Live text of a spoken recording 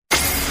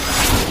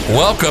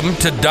Welcome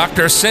to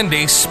Dr.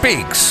 Cindy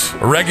Speaks,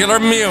 regular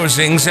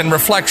musings and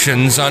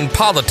reflections on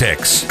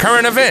politics,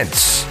 current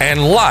events,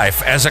 and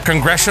life as a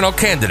congressional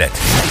candidate.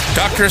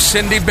 Dr.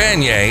 Cindy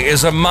Banyai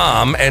is a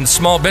mom and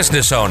small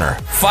business owner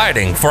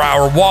fighting for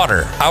our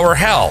water, our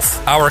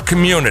health, our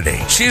community.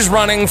 She's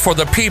running for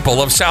the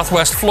people of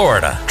Southwest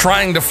Florida,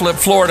 trying to flip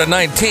Florida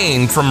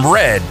 19 from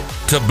red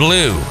to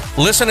blue.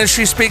 Listen as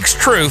she speaks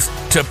truth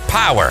to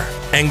power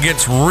and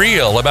gets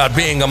real about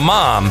being a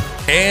mom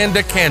and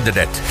a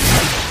candidate.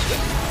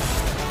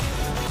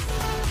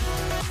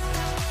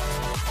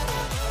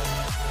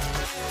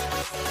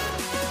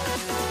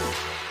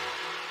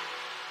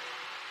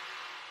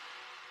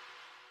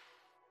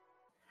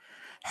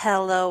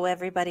 Hello,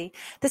 everybody.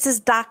 This is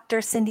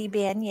Dr. Cindy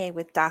Banyai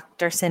with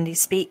Dr. Cindy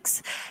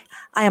Speaks.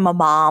 I am a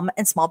mom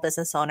and small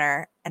business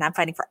owner, and I'm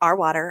fighting for our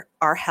water,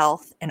 our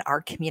health, and our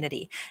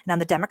community. And I'm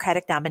the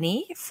Democratic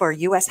nominee for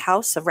U.S.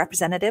 House of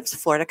Representatives,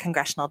 Florida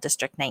Congressional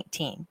District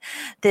 19.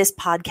 This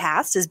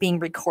podcast is being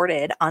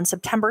recorded on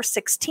September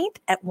 16th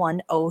at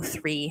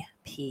 1:03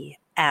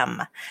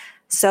 p.m.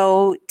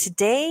 So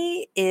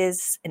today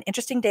is an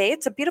interesting day.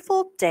 It's a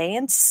beautiful day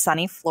in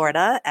sunny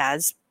Florida,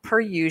 as per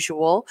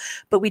usual,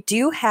 but we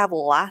do have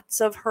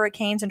lots of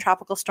hurricanes and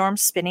tropical storms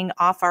spinning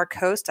off our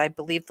coast. I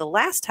believe the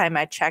last time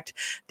I checked,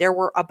 there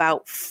were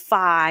about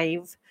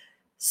 5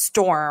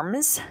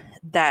 storms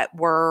that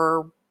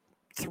were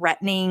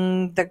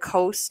threatening the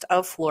coast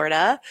of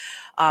Florida,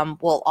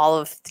 all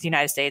of the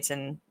United States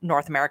and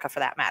North America for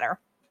that matter.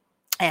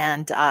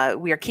 And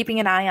we are keeping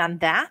an eye on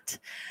that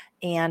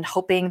and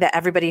hoping that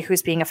everybody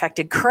who's being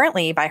affected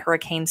currently by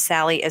Hurricane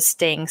Sally is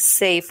staying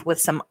safe with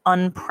some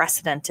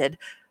unprecedented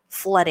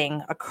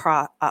flooding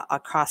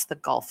across the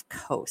Gulf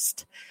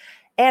Coast.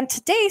 And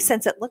today,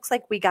 since it looks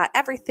like we got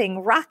everything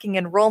rocking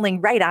and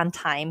rolling right on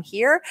time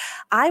here,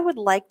 I would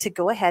like to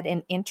go ahead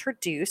and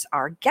introduce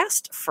our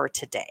guest for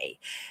today.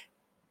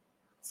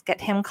 Let's get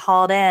him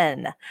called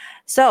in.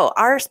 So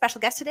our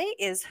special guest today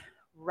is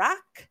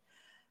Rock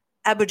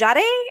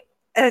Abujadeh.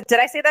 Did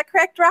I say that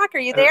correct, Rock? Are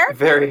you there?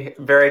 Very,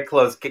 very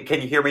close.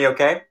 Can you hear me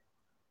okay?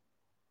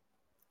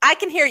 I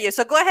can hear you.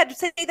 So go ahead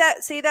and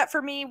say that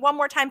for me one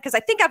more time, because I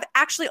think I've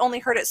actually only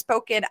heard it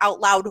spoken out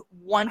loud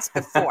once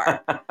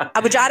before.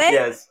 Abujadeh?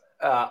 Yes,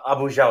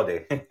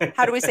 Abujadeh.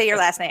 How do we say your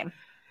last name?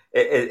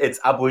 It's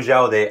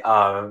Abujadeh.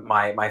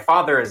 My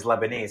father is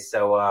Lebanese,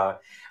 so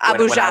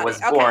when I was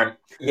born,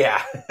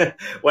 yeah,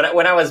 when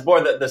I was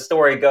born, the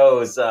story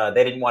goes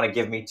they didn't want to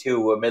give me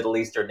 2 Middle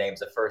Eastern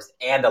names, a first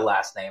and a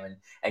last name,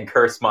 and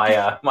curse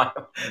my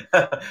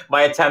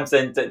my attempts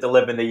to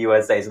live in the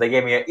USA. So they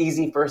gave me an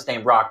easy first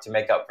name, Rock, to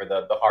make up for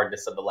the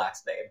hardness of the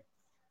last name.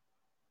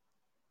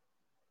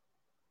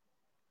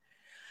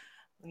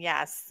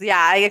 Yes. Yeah,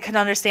 I can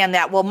understand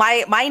that. Well,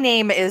 my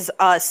name is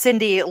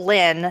Cindy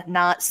Lynn,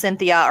 not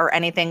Cynthia or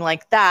anything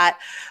like that,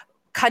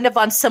 kind of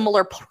on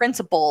similar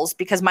principles,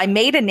 because my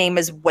maiden name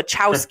is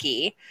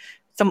Wachowski.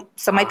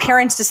 So my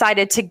parents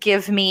decided to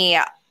give me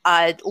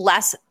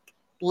less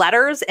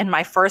letters in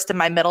my first and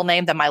my middle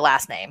name than my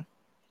last name.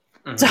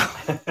 Mm-hmm.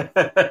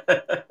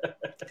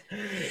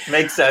 So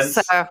makes sense.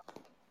 So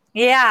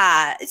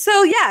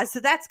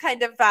that's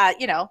kind of, a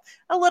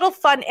little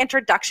fun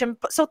introduction.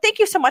 So thank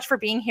you so much for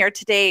being here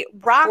today,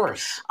 Rock. Of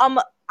course.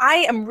 I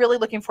am really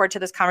looking forward to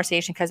this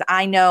conversation because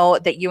I know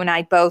that you and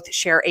I both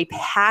share a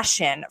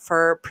passion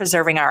for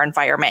preserving our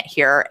environment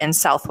here in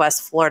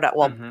Southwest Florida,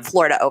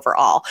 Florida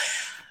overall.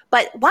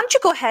 But why don't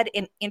you go ahead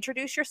and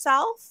introduce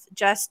yourself?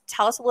 Just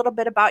tell us a little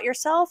bit about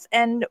yourself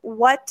and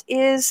what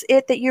is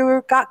it that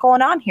you got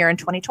going on here in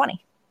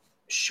 2020?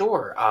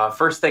 Sure.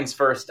 First things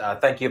first,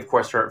 thank you, of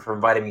course, for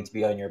inviting me to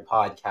be on your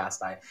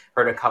podcast. I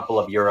heard a couple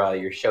of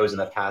your shows in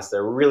the past.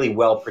 They're really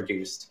well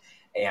produced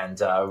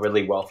and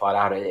really well thought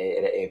out,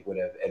 it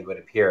would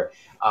appear.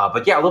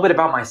 But yeah, a little bit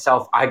about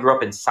myself. I grew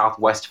up in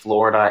Southwest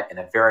Florida in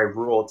a very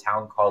rural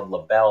town called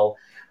LaBelle.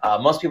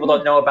 Most people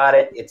don't know about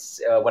it. It's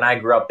when I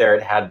grew up there,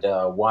 it had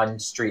 1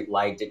 street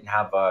light, didn't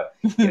have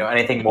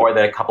anything more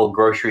than a couple of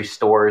grocery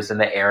stores in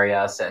the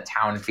area, so a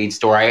town feed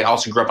store. I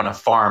also grew up on a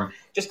farm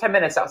just 10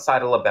 minutes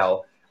outside of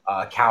LaBelle.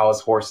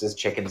 Cows, horses,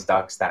 chickens,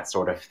 ducks, that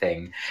sort of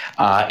thing.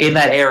 In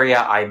that area,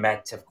 I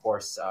met, of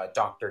course,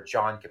 Dr.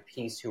 John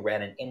Capice, who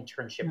ran an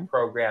internship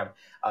program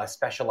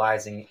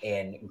specializing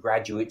in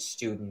graduate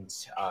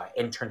student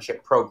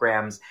internship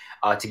programs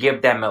to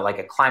give them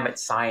a climate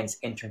science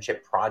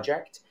internship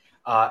project.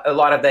 A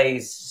lot of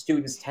these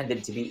students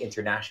tended to be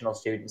international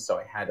students, so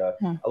I had a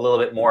little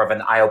bit more of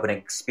an eye-opening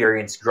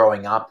experience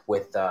growing up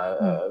with,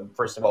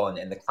 first of all,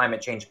 in the climate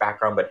change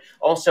background, but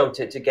also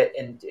to get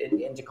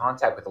into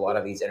contact with a lot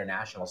of these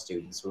international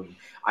students who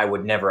I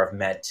would never have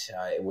met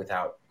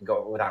without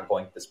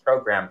going through this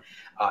program.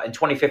 In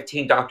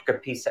 2015, Dr.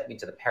 Capice sent me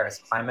to the Paris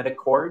Climate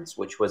Accords,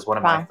 which was one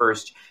of my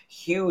first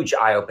huge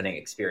eye-opening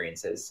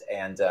experiences,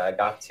 and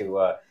got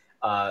to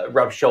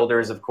rub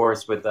shoulders, of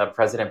course, with then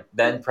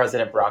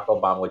President Barack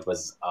Obama, which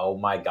was, oh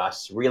my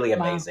gosh, really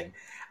amazing.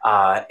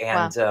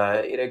 And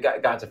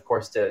got of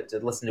course to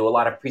listen to a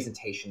lot of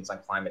presentations on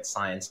climate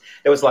science.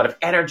 There was a lot of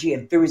energy,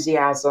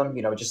 enthusiasm,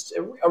 just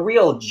a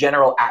real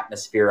general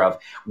atmosphere of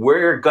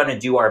we're going to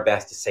do our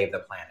best to save the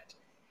planet.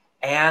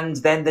 And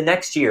then the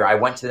next year, I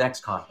went to the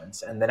next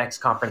conference, and the next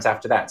conference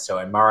after that. So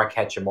in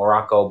Marrakech in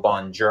Morocco,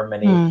 Bonn,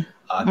 Germany,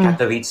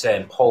 Katowice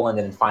in Poland,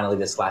 and finally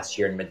this last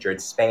year in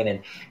Madrid, Spain. And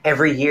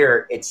every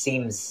year, it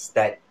seems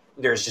that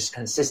there's just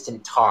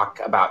consistent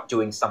talk about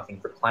doing something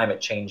for climate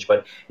change,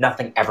 but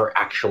nothing ever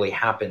actually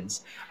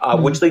happens,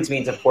 which leads me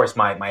into, of course,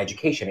 my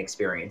education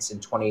experience. In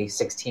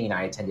 2016,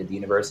 I attended the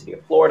University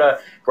of Florida,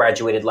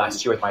 graduated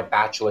last year with my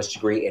bachelor's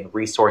degree in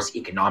resource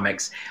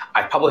economics.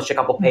 I published a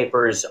couple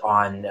papers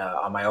on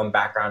my own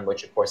background,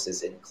 which, of course,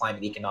 is in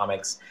climate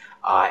economics,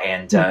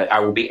 and I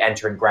will be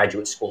entering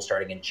graduate school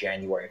starting in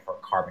January for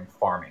carbon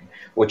farming,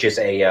 which is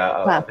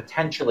a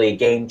potentially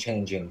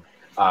game-changing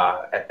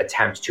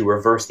attempt to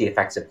reverse the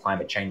effects of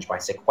climate change by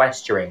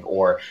sequestering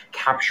or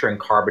capturing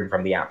carbon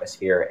from the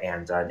atmosphere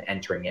and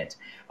entering it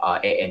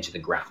into the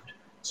ground.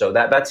 So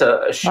that's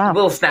a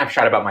little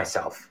snapshot about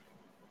myself.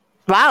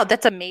 Wow,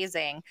 that's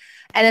amazing.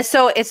 And it's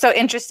so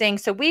interesting.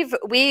 So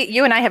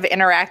you and I have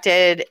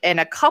interacted in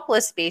a couple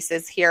of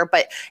spaces here,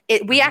 but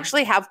we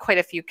actually have quite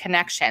a few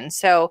connections.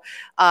 So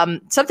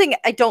something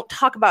I don't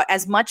talk about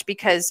as much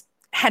because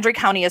Hendry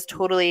County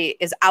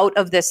is out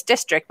of this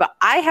district, but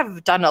I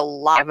have done a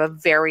lot of a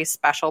very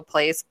special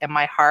place in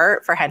my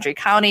heart for Hendry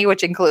County,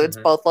 which includes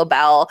both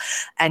LaBelle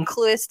and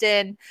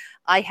Clewiston.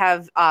 I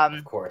have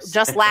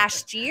just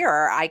last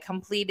year, I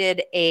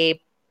completed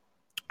a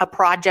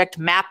project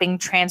mapping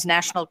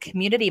transnational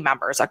community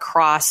members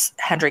across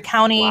Hendry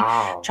County,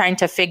 trying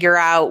to figure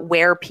out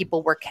where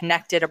people were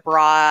connected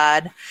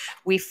abroad.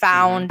 We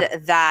found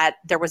that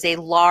there was a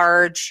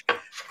large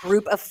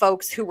group of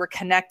folks who were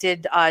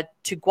connected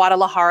to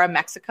Guadalajara,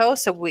 Mexico.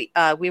 So we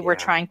were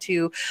trying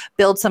to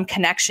build some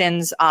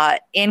connections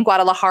in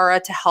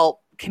Guadalajara to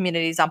help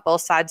communities on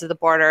both sides of the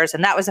borders.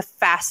 And that was a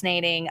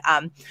fascinating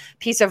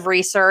piece of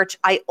research.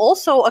 I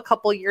also, a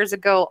couple years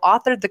ago,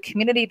 authored the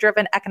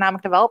Community-Driven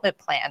Economic Development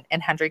Plan in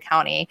Hendry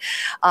County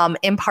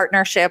in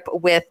partnership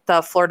with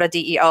the Florida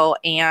DEO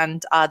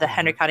and the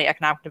Hendry County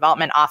Economic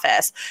Development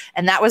Office.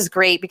 And that was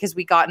great because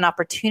we got an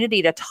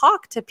opportunity to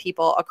talk to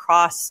people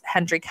across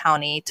Hendry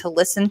County to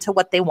listen to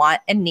what they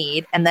want and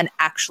need, and then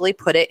actually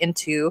put it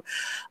into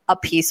a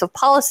piece of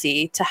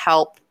policy to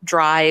help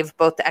drive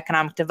both the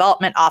Economic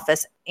Development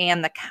Office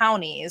and the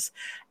county's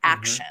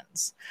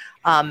actions.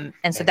 And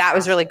so that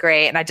was really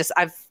great. And it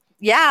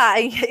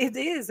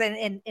is.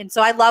 And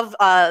so I love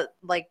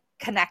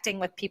connecting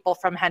with people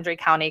from Hendry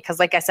County, because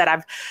like I said,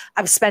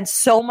 I've spent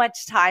so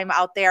much time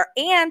out there,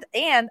 and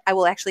I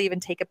will actually even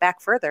take it back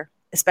further,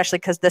 especially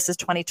because this is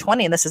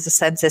 2020 and this is a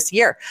census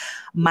year.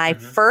 My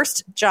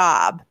first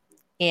job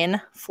in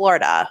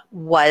Florida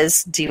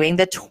was doing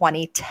the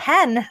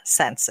 2010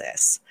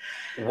 census,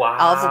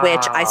 of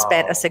which I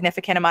spent a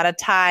significant amount of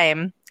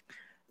time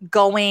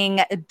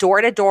going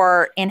door to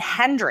door in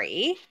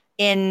Hendry,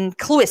 in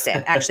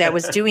Clewiston. Actually, I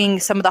was doing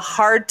some of the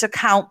hard to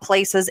count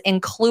places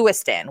in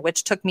Clewiston,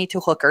 which took me to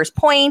Hookers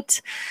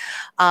Point,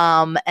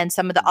 and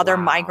some of the other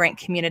migrant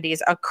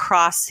communities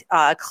across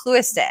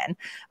Clewiston,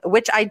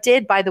 which I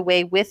did, by the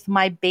way, with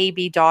my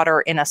baby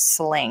daughter in a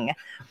sling.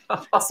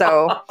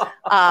 So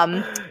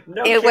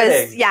it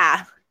was,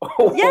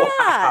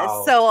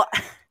 Wow. So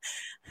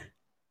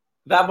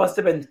that must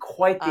have been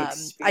quite the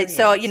experience.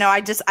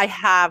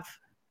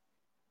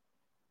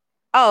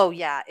 Oh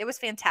yeah, it was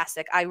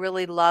fantastic. I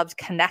really loved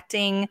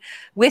connecting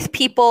with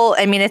people.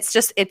 I mean, it's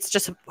just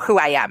who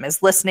I am,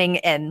 is listening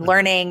and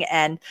learning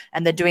and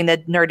then doing the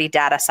nerdy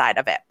data side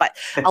of it. But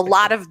a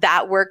lot of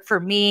that work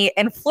for me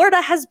in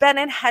Florida has been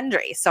in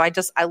Hendry. So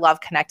I love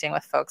connecting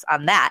with folks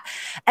on that.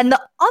 And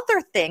the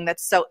other thing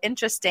that's so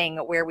interesting,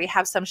 where we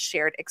have some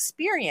shared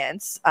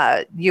experience,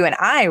 you and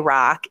I,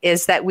 Rock,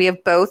 is that we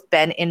have both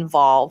been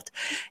involved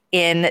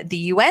in the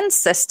UN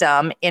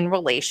system in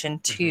relation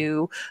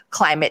to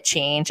climate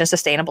change and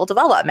sustainable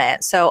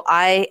development. So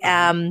I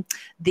am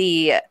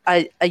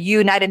a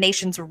United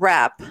Nations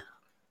rep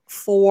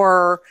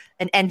for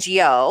an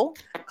NGO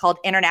called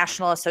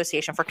International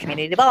Association for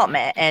Community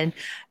Development. And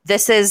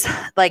this is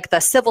like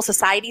the civil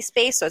society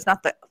space. So it's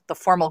not the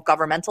formal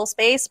governmental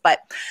space,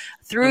 but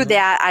through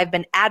that, I've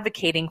been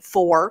advocating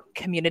for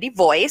community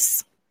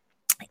voice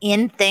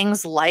in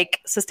things like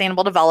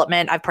sustainable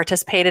development. I've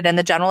participated in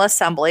the General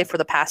Assembly for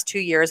the past 2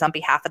 years on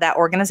behalf of that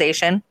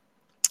organization,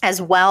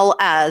 as well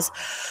as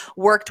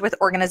worked with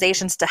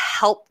organizations to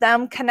help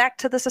them connect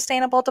to the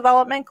sustainable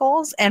development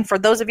goals. And for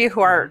those of you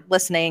who are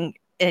listening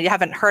and you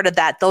haven't heard of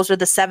that, those are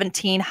the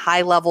 17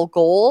 high-level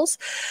goals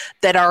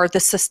that are the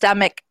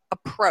systemic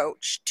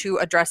approach to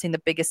addressing the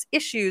biggest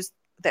issues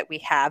that we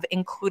have,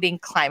 including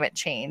climate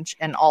change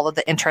and all of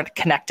the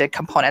interconnected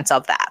components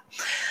of that.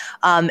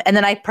 And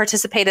then I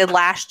participated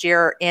last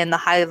year in the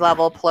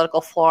high-level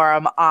political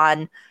forum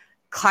on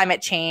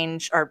climate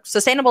change and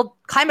sustainable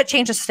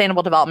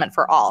development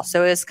for all.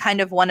 So it was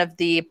kind of one of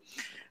the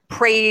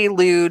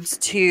preludes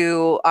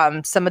to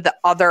some of the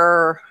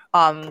other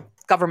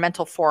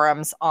governmental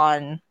forums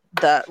on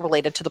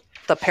related to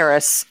the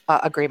Paris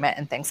Agreement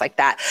and things like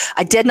that.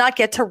 I did not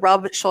get to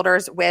rub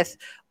shoulders with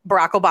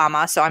Barack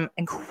Obama, so I'm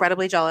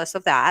incredibly jealous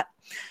of that.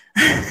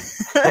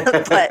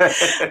 But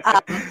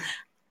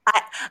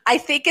I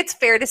think it's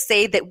fair to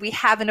say that we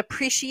have an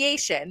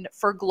appreciation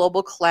for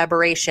global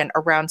collaboration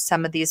around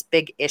some of these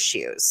big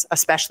issues,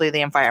 especially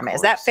the environment.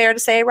 Is that fair to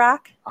say,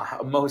 Rock?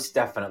 Most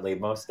definitely.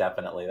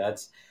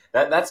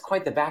 That's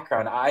quite the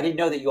background. I didn't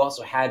know that you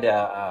also had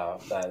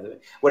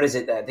what is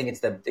it? I think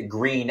it's the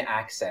green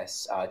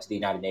access to the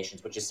United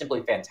Nations, which is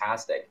simply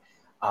fantastic.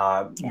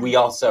 We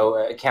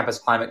also Campus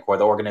Climate Corps,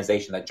 the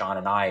organization that John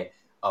and I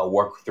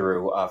work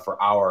through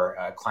for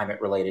our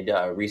climate-related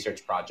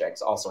research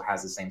projects, also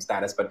has the same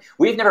status. But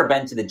we've never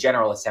been to the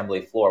General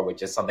Assembly floor,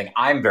 which is something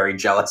I'm very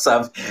jealous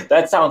of.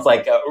 That sounds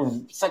like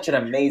such an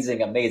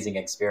amazing, amazing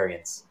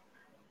experience.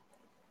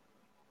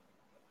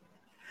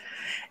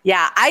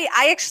 Yeah,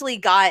 I actually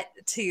got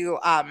to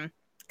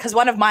because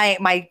one of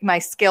my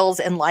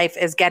skills in life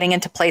is getting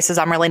into places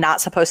I'm really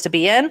not supposed to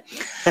be in.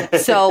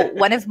 So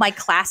one of my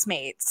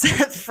classmates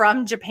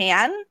from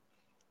Japan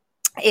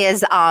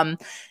is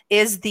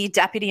the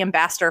deputy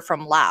ambassador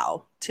from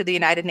Laos to the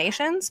United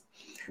Nations.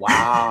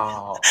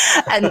 Wow.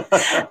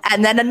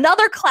 and then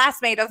another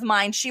classmate of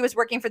mine, she was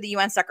working for the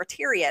UN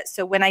Secretariat.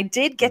 So when I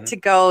did get to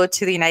go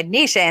to the United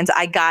Nations,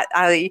 I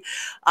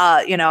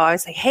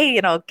was like,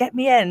 hey, get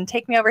me in,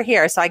 take me over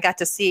here. So I got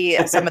to see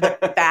some of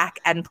the back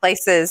end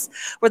places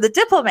where the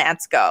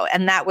diplomats go.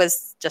 And that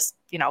was just,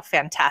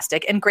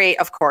 fantastic and great,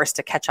 of course,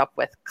 to catch up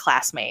with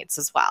classmates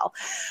as well.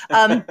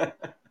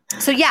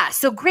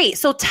 So great.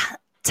 So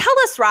tell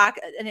us, Rock,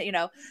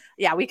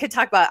 we could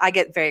talk about, I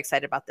get very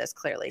excited about this,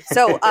 clearly.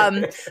 So,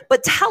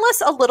 but tell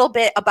us a little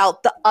bit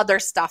about the other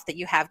stuff that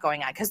you have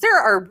going on, because there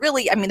are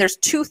really, there's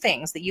two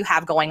things that you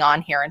have going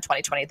on here in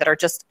 2020 that are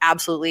just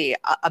absolutely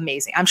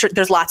amazing. I'm sure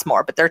there's lots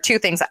more, but there are two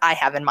things that I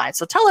have in mind.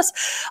 So tell us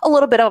a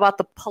little bit about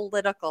the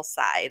political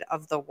side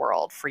of the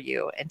world for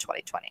you in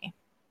 2020.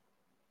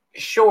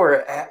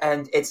 Sure,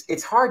 and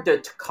it's hard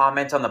to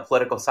comment on the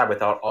political side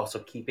without also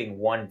keeping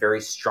one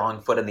very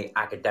strong foot in the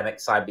academic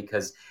side,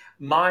 because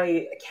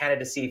my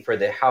candidacy for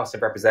the House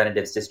of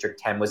Representatives District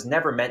 10 was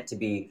never meant to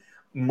be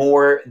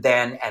more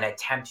than an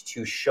attempt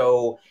to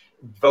show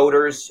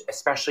voters,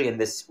 especially in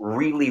this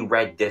really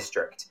red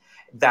district,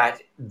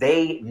 that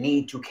they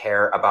need to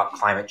care about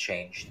climate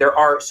change. There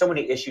are so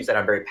many issues that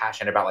I'm very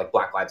passionate about, like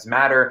Black Lives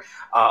Matter,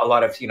 a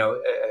lot of,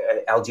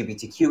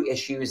 LGBTQ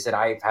issues that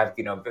I have,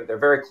 they're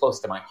very close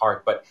to my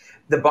heart. But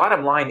the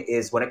bottom line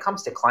is, when it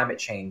comes to climate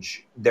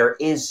change, there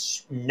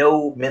is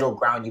no middle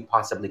ground you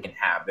possibly can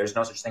have. There's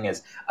no such thing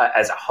as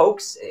a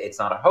hoax. It's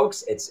not a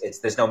hoax.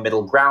 There's no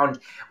middle ground.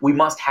 We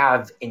must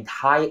have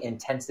high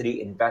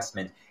intensity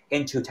investment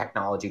into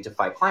technology to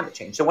fight climate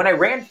change. So when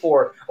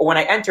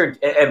I entered,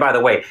 and by the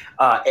way,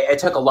 it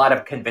took a lot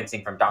of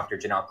convincing from Dr.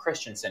 Janelle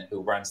Christensen,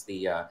 who runs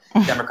the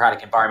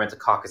Democratic Environmental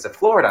Caucus of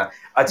Florida,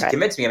 to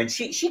convince me.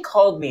 She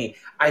called me,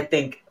 I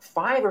think,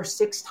 5 or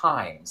 6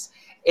 times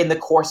in the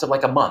course of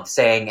like a month,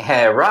 saying,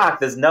 hey,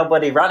 Rock, there's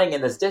nobody running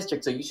in this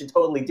district, so you should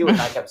totally do it.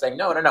 And I kept saying,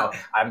 no,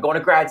 I'm going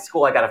to grad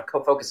school. I got to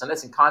focus on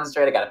this and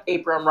concentrate. I got a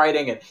paper I'm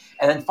writing. And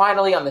then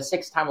finally on the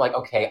 6th time, like,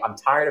 okay, I'm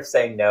tired of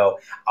saying no.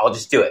 I'll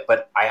just do it.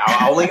 But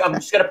I'm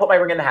just going to put my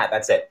ring in the hat.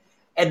 That's it.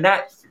 And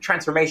that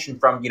transformation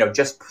from,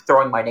 just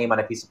throwing my name on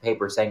a piece of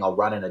paper saying I'll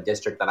run in a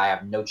district that I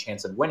have no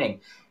chance of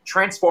winning,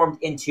 transformed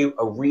into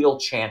a real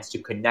chance to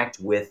connect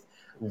with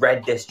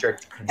red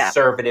district,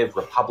 conservative,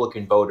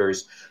 Republican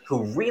voters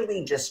who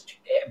really just,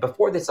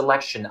 before this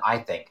election, I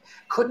think,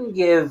 couldn't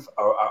give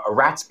a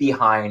rat's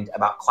behind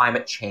about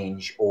climate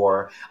change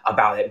or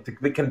about it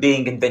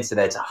being convinced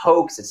that it's a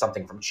hoax, it's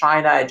something from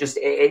China.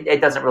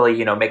 It doesn't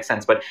really, make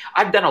sense. But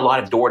I've done a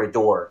lot of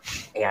door-to-door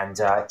and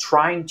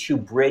trying to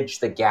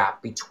bridge the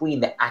gap between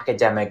the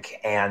academic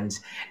and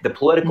the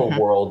political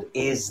world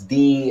is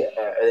the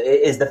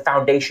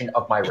foundation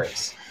of my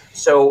race.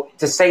 So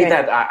to say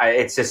that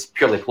it's just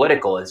purely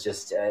political is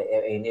just,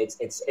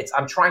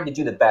 I'm trying to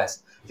do the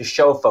best to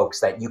show folks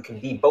that you can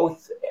be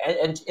both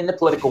and in the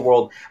political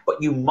world,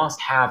 but you must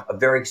have a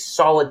very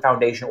solid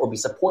foundation or be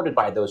supported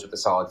by those with a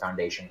solid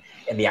foundation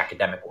in the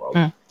academic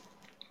world.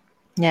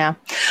 Yeah.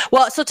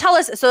 Well, so tell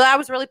us, so I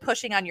was really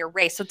pushing on your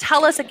race. So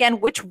tell us again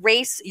which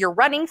race you're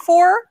running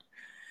for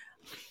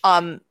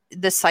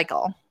this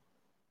cycle.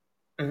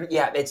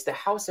 Yeah, it's the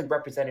House of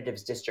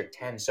Representatives District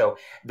 10. So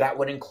that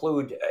would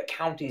include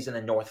counties in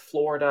the North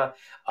Florida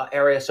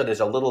area. So there's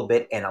a little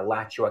bit in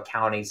Alachua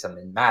County, some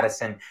in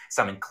Madison,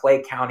 some in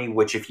Clay County,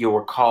 which, if you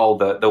recall,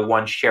 the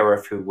one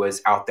sheriff who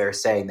was out there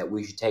saying that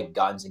we should take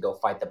guns and go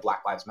fight the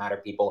Black Lives Matter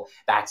people,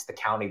 that's the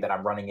county that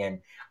I'm running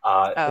in.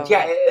 But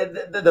yeah,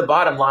 the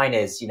bottom line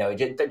is,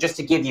 just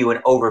to give you an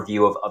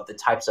overview of the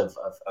types of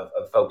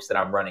folks that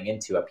I'm running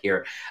into up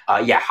here.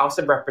 House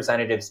of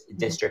Representatives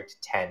District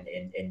 10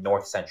 in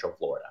North Central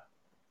Florida.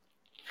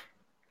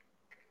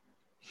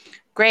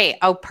 Great.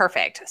 Oh,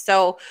 perfect.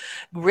 So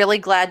really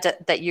glad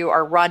that you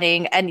are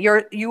running, and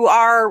you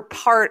are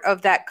part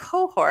of that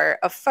cohort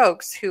of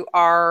folks who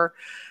are,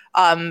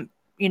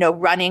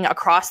 running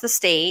across the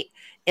state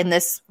in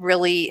this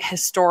really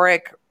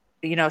historic,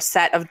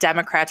 set of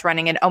Democrats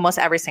running in almost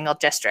every single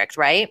district,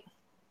 right?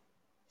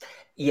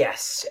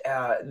 Yes,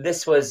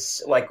 this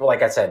was like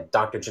I said,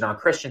 Dr. Janelle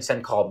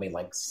Christensen called me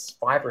like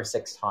 5 or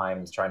 6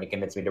 times trying to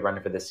convince me to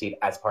run for the seat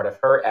as part of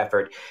her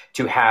effort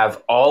to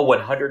have all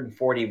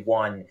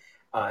 141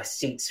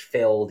 seats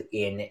filled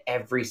in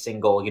every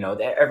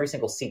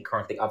single seat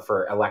currently up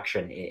for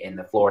election in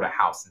the Florida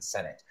House and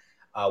Senate,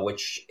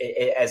 which,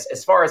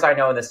 as far as I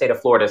know, in the state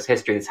of Florida's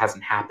history, this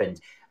hasn't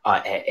happened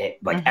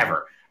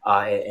ever.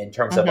 In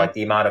terms of like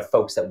the amount of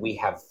folks that we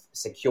have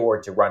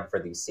secured to run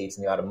for these seats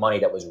and the amount of money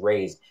that was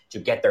raised to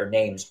get their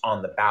names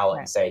on the ballot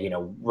and say,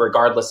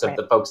 regardless of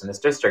the folks in this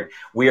district,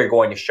 we are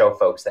going to show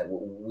folks that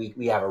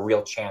we have a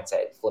real chance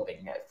at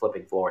flipping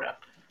Florida.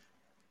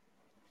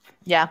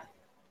 Yeah.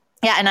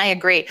 Yeah. And I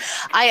agree.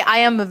 I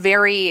am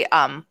very,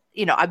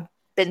 I've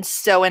been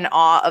so in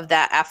awe of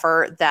that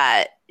effort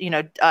that,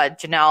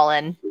 Janelle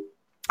and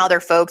other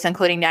folks,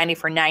 including 90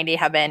 for 90,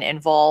 have been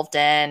involved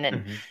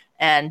in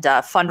and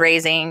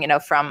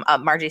fundraising, from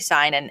Margie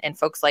Stein and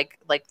folks like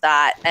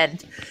that.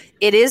 And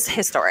it is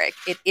historic.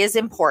 It is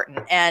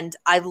important. And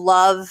I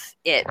love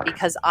it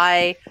because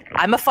I'm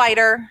a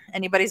fighter.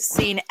 Anybody's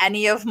seen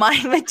any of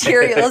my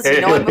materials,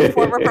 I'm a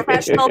former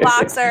professional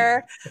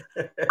boxer.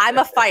 I'm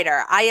a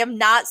fighter. I am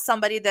not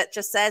somebody that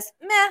just says,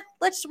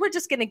 we're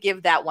just going to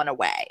give that one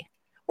away.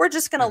 We're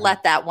just going to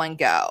let that one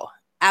go.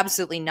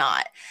 Absolutely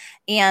not.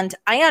 And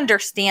I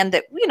understand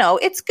that,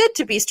 it's good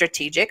to be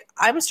strategic.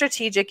 I'm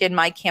strategic in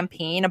my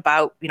campaign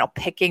about,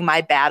 picking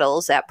my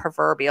battles at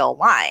proverbial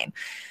line.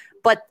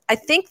 But I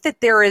think that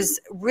it's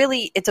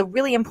a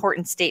really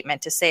important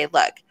statement to say,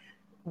 look,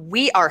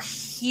 we are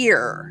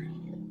here,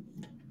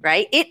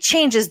 right? It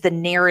changes the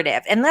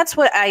narrative. And that's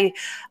what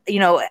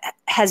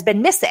has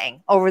been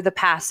missing over the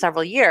past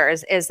several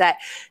years, is that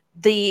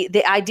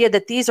the idea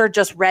that these are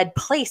just red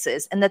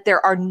places and that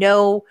there are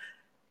no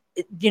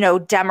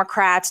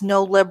Democrats,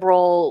 no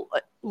liberal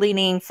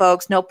leaning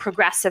folks, no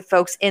progressive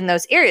folks in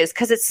those areas,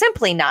 because it's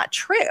simply not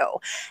true.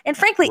 And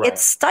frankly, it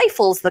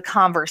stifles the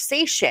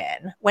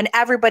conversation when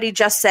everybody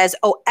just says,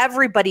 oh,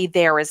 everybody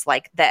there is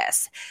like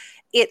this.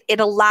 It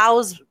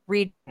allows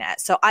reading it.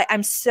 So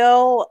I'm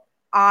so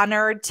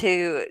honored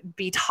to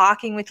be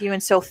talking with you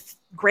and so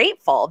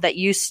grateful that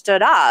you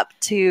stood up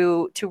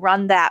to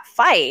run that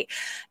fight,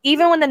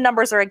 even when the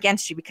numbers are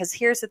against you, because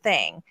here's the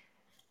thing,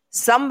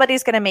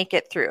 somebody's going to make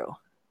it through.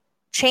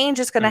 Change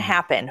is going to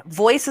happen.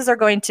 Voices are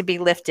going to be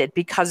lifted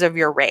because of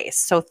your race.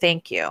 So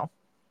thank you.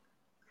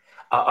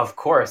 Of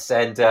course.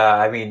 And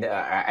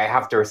I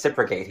have to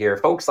reciprocate here.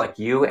 Folks like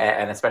you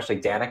and especially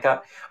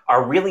Danica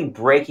are really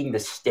breaking the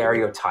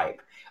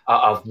stereotype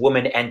of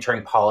women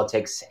entering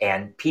politics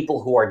and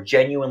people who are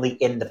genuinely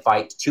in the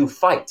fight to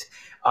fight.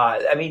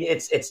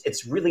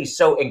 It's really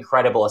so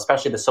incredible,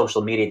 especially the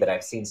social media that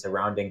I've seen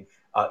surrounding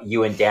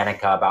you and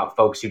Danica, about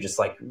folks who just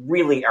like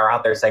really are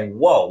out there saying,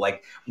 whoa,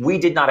 like we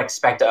did not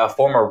expect a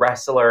former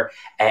wrestler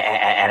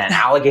and an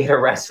alligator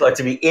wrestler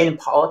to be in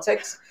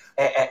politics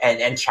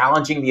and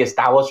challenging the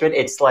establishment.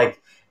 It's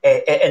like,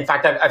 in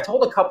fact, I've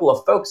told a couple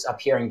of folks up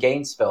here in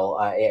Gainesville,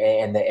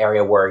 in the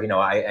area where,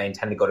 I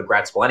intend to go to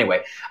grad school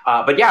anyway.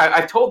 But yeah,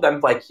 I've told them,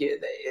 like,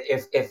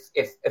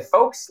 if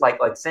folks like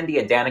Cindy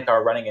and Danica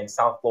are running in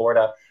South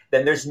Florida,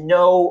 then there's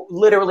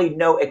literally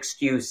no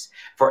excuse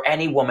for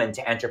any woman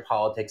to enter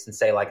politics and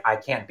say, like, I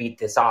can't beat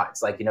this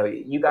odds. Like,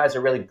 you guys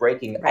are really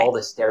breaking all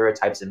the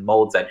stereotypes and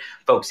molds that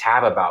folks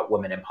have about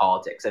women in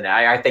politics. And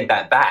I think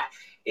that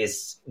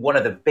is one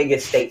of the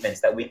biggest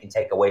statements that we can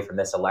take away from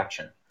this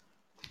election.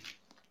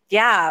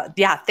 Yeah.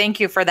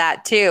 Thank you for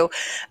that too.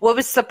 What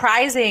was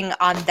surprising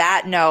on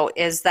that note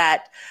is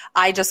that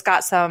I just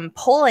got some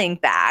polling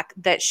back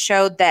that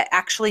showed that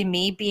actually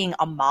me being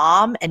a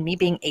mom and me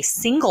being a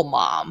single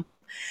mom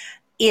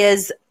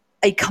is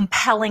a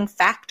compelling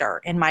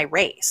factor in my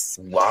race.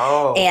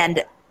 Wow.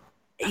 And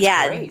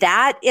That's great.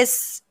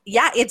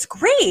 it's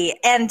great.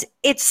 And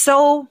it's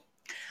so,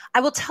 I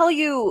will tell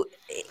you,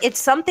 it's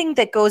something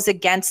that goes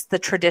against the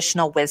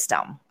traditional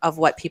wisdom of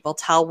what people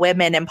tell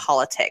women in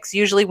politics.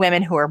 Usually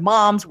women who are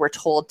moms were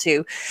told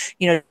to,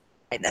 behind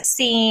the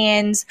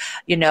scenes,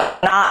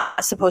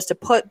 not supposed to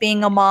put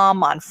being a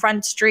mom on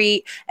Front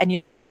Street, and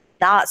you're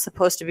not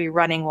supposed to be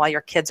running while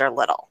your kids are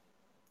little.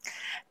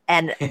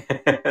 And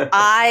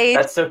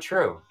that's so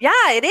true. Yeah,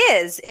 it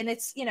is. And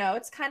it's,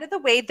 it's kind of the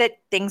way that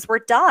things were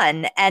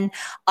done. And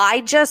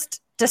I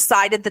just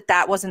decided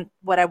that wasn't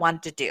what I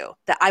wanted to do,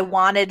 that I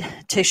wanted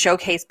to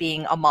showcase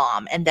being a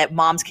mom and that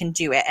moms can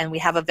do it. And we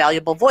have a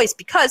valuable voice,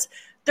 because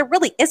there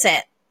really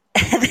isn't.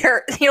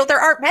 There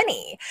aren't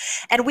many,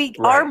 and we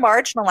are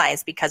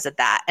marginalized because of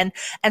that.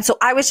 And so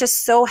I was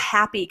just so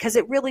happy, because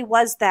it really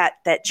was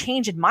that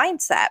change in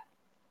mindset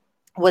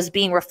was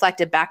being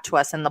reflected back to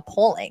us in the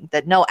polling,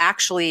 that no,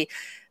 actually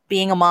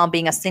being a mom,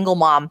 being a single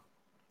mom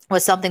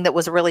was something that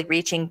was really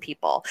reaching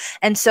people.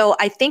 And so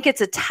I think it's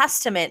a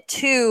testament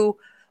to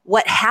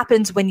what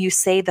happens when you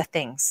say the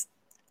things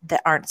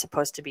that aren't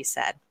supposed to be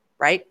said,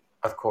 right?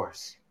 Of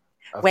course.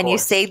 You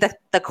say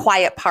the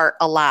quiet part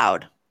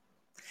aloud.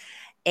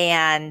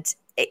 And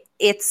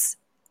it's,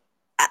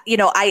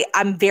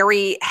 I'm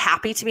very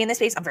happy to be in this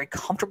space. I'm very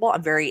comfortable.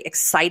 I'm very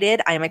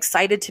excited. I am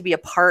excited to be a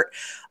part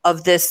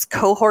of this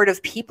cohort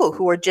of people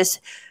who are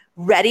just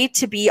ready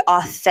to be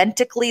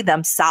authentically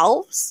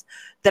themselves,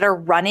 that are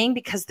running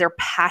because they're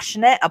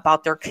passionate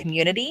about their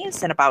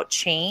communities and about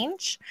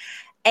change,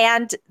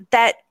 and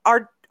that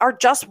are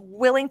just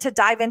willing to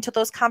dive into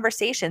those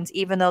conversations,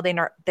 even though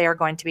they are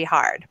going to be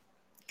hard.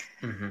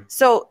 Mm-hmm.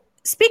 So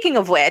speaking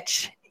of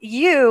which,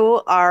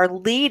 you are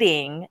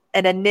leading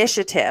an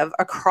initiative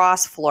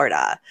across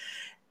Florida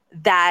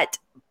that,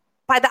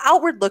 by the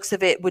outward looks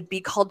of it, would be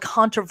called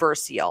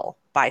controversial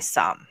by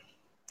some.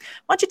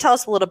 Why don't you tell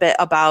us a little bit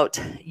about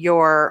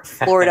your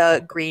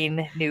Florida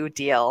Green New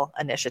Deal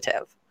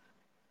initiative?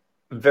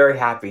 Very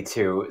happy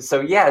to. So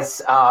yes,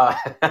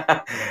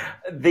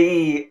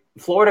 the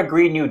Florida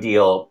Green New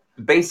Deal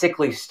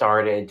basically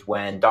started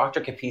when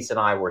Dr. Capiz and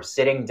I were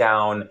sitting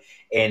down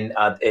in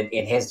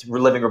his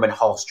living room in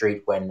Hall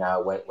Street when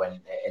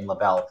in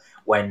LaBelle,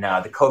 when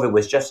the COVID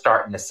was just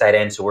starting to set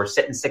in. So we're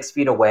sitting 6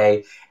 feet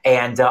away,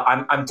 and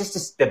I'm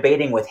just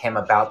debating with him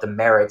about the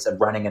merits of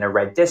running in a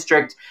red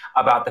district,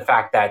 about the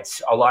fact that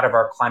a lot of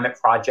our climate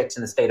projects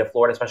in the state of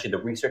Florida, especially the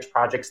research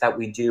projects that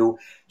we do,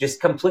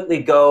 just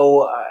completely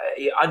go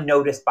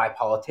unnoticed by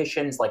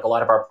politicians, like a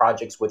lot of our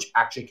projects, which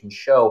actually can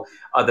show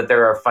that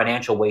there are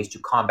financial ways to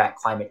combat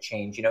climate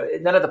change.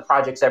 None of the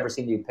projects ever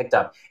seem to be picked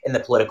up in the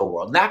political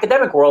world. In the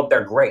academic world,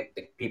 they're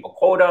great. People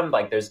quote them.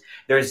 Like there's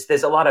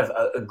a lot of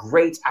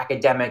great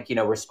academic,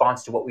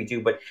 response to what we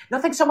do, but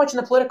nothing so much in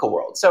the political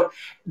world. So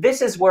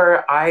this is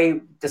where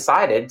I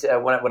decided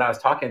when I was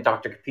talking to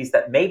Dr. Capiz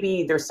that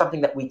maybe there's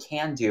something that we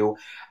can do,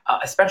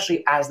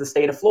 especially as the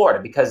state of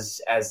Florida, because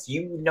as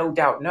you no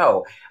doubt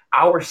know,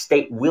 our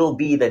state will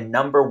be the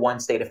number one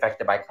state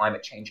affected by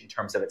climate change in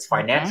terms of its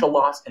financial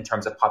loss, in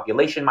terms of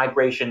population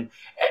migration,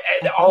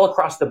 and all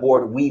across the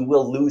board, we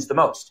will lose the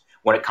most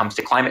when it comes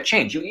to climate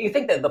change. You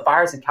think that the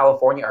fires in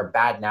California are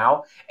bad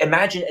now?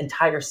 Imagine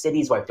entire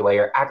cities wiped away,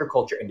 our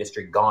agriculture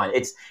industry gone.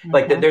 It's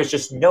like there's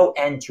just no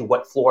end to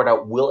what Florida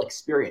will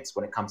experience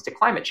when it comes to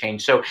climate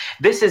change. So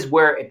this is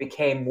where it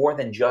became more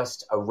than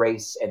just a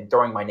race and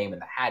throwing my name in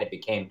the hat. It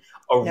became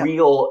a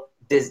real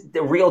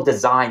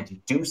design to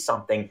do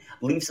something,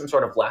 leave some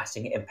sort of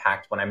lasting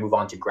impact when I move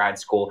on to grad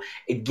school.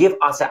 It give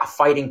us a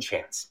fighting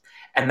chance.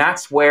 And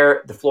that's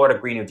where the Florida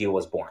Green New Deal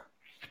was born.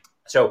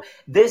 So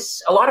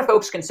a lot of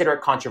folks consider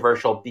it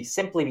controversial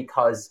simply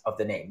because of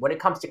the name. When it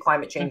comes to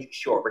climate change,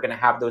 sure, we're going to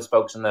have those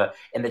folks in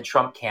the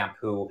Trump camp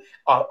who,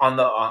 on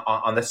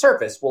the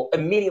surface, will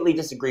immediately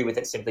disagree with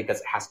it simply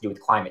because it has to do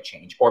with climate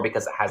change or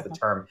because it has the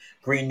term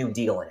Green New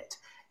Deal in it.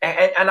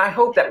 And I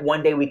hope that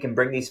one day we can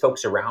bring these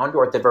folks around,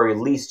 or at the very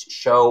least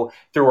show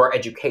through our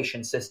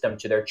education system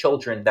to their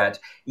children that,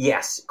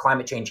 yes,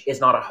 climate change is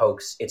not a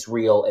hoax. It's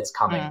real. It's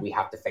coming. We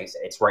have to face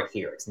it. It's right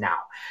here. It's now.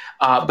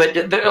 But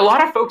a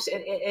lot of folks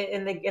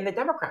in the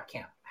Democrat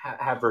camp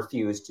have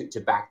refused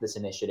to back this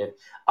initiative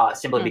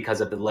simply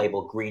because of the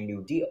label Green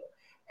New Deal.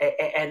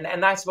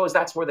 And I suppose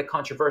that's where the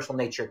controversial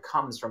nature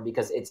comes from,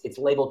 because it's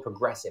labeled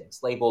progressive,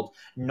 it's labeled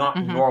not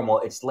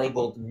normal, it's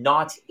labeled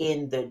not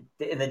in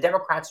the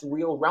Democrats'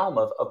 real realm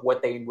of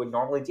what they would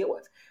normally deal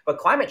with. But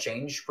climate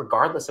change,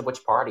 regardless of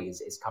which party,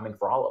 is coming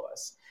for all of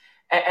us.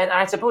 And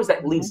I suppose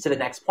that leads to the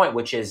next point,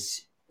 which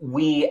is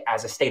we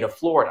as a state of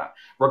Florida,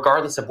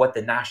 regardless of what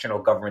the national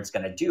government's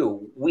going to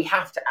do, we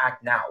have to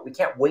act now. We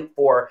can't wait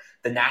for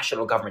the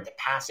national government to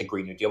pass a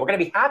Green New Deal. We're going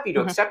to be happy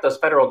to accept those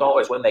federal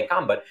dollars when they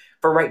come, but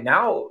for right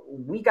now,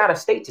 we got a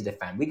state to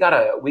defend. We got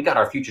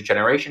our future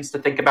generations to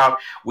think about.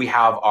 We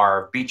have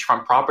our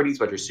beachfront properties,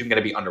 which are soon going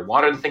to be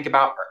underwater, to think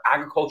about. Our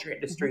agriculture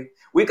industry.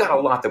 We've got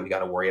a lot that we got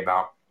to worry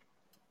about.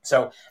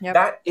 So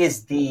that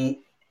is the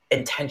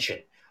intention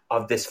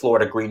of this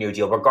Florida Green New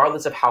Deal,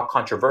 regardless of how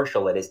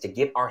controversial it is, to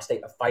give our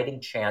state a fighting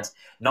chance,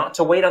 not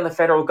to wait on the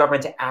federal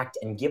government to act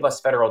and give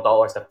us federal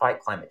dollars to fight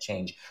climate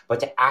change,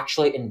 but to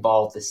actually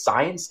involve the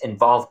science,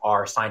 involve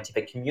our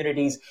scientific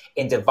communities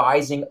in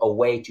devising a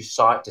way to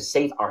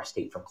save our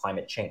state from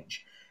climate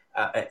change.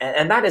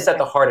 And that is at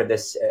the heart of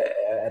this,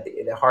 at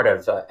the heart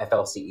of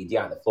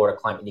FLCEDI, the Florida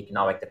Climate and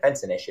Economic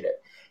Defense Initiative.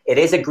 It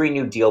is a Green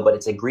New Deal, but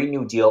it's a Green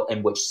New Deal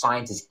in which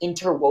science is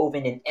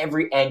interwoven in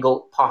every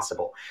angle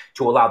possible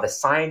to allow the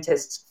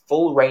scientists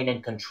full reign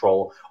and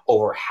control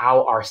over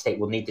how our state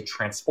will need to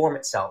transform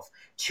itself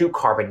to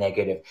carbon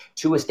negative,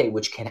 to a state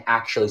which can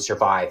actually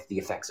survive the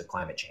effects of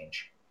climate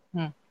change.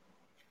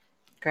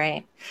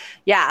 Great.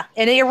 Yeah.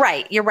 And you're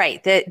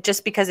right. That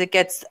just because it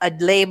gets a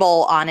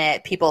label on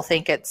it, people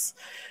think it's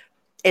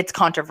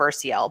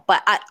controversial,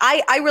 but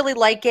I really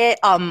like it.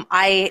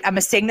 I am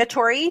a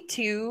signatory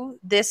to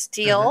this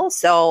deal.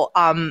 So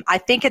I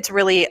think it's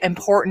really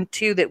important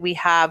too that we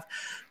have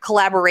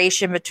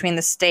collaboration between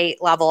the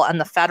state level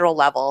and the federal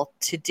level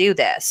to do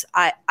this.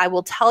 I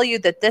will tell you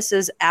that this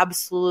is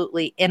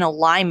absolutely in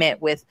alignment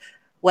with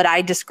what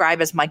I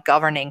describe as my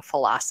governing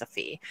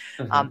philosophy.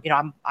 I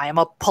am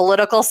a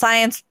political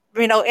science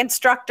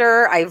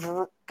instructor. I've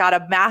got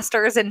a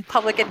master's in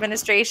public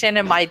administration,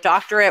 and my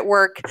doctorate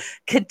work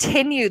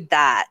continued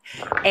that.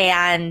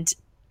 And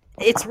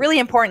it's really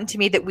important to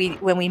me that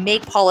when we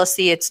make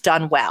policy, it's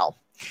done well.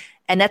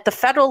 And at the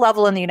federal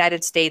level in the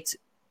United States,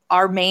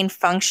 our main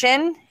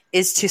function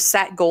is to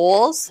set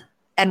goals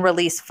and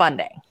release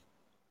funding.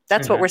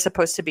 That's what we're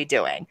supposed to be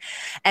doing,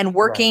 and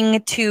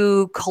working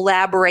to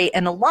collaborate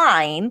and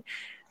align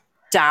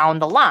down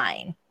the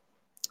line.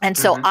 And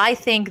so I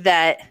think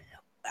that,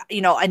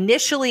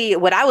 initially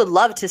what I would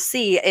love to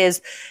see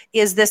is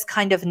this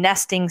kind of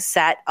nesting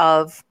set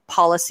of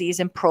policies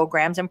and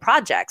programs and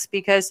projects,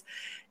 because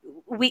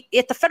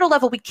at the federal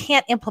level, we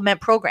can't implement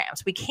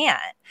programs. We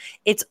can't.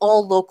 It's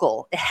all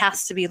local. It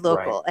has to be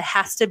local. Right. It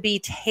has to be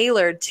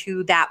tailored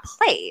to that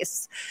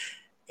place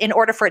in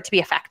order for it to be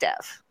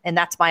effective. And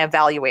that's my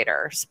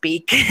evaluator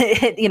speak,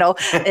 in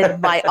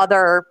my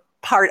other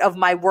part of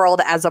my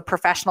world as a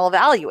professional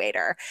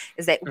evaluator,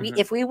 is that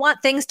if we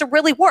want things to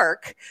really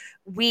work,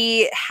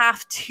 we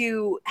have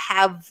to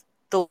have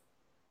the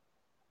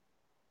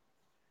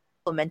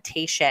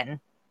implementation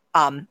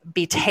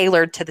be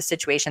tailored to the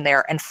situation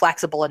there and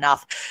flexible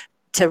enough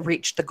to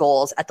reach the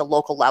goals at the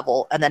local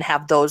level, and then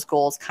have those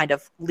goals kind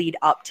of lead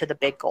up to the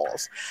big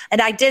goals.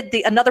 And I did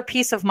another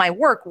piece of my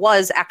work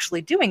was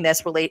actually doing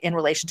this in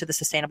relation to the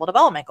Sustainable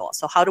Development Goals.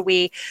 So how do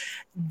we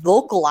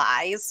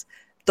localize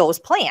those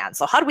plans?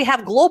 So how do we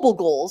have global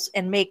goals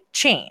and make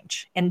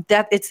change? And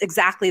that it's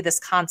exactly this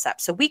concept.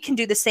 So we can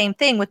do the same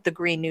thing with the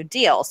Green New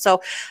Deal.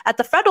 So at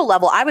the federal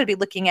level, I would be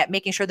looking at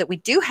making sure that we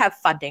do have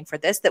funding for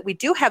this, that we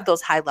do have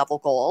those high level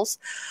goals,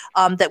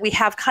 that we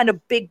have kind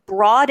of big,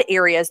 broad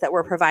areas that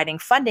we're providing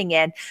funding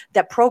in,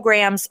 that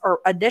programs or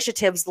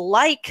initiatives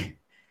like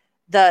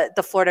the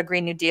Florida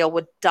Green New Deal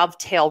would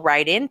dovetail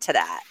right into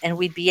that. And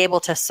we'd be able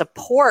to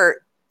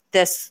support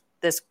this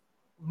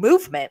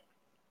movement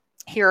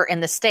here in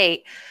the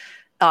state,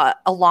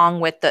 along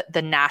with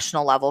the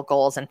national level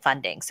goals and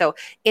funding. So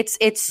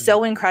it's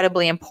so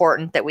incredibly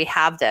important that we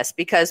have this,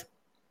 because,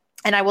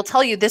 and I will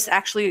tell you, this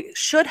actually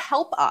should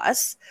help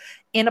us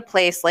in a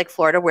place like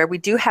Florida, where we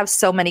do have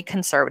so many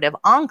conservative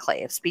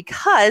enclaves,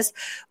 because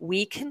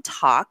we can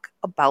talk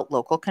about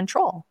local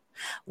control.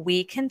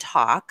 We can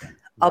talk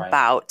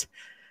about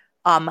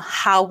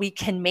how we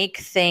can make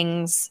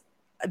things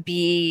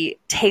be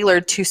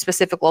tailored to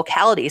specific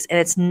localities, and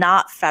it's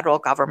not federal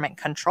government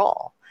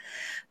control.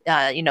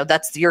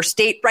 That's your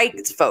state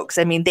rights folks.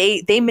 I mean,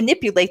 they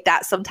manipulate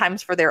that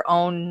sometimes for their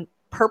own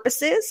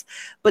purposes,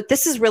 but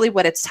this is really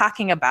what it's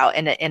talking about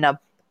in a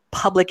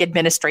public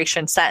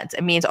administration sense.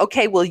 It means,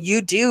 okay, well,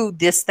 you do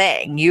this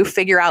thing, you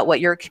figure out what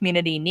your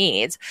community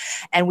needs,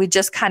 and we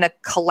just kind of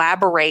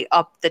collaborate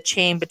up the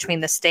chain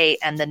between the state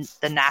and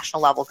the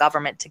national level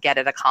government to get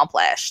it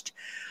accomplished.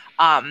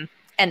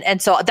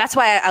 And so that's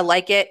why I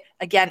like it.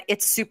 Again,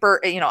 it's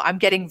super, I'm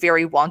getting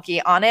very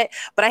wonky on it,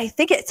 but I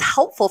think it's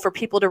helpful for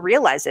people to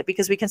realize it,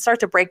 because we can start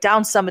to break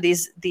down some of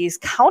these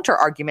counter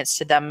arguments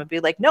to them and be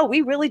like, no,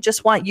 we really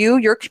just want you,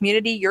 your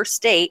community, your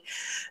state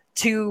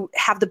to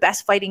have the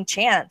best fighting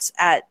chance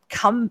at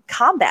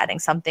combating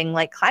something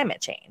like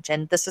climate change.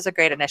 And this is a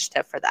great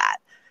initiative for that.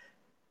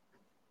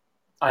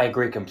 I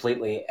agree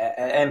completely,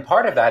 and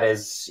part of that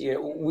is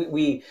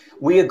we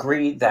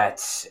agree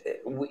that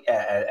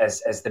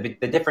as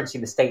the difference in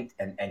the state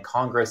and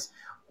Congress,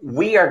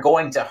 we are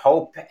going to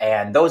hope,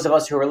 and those of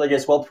us who are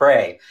religious will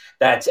pray,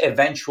 that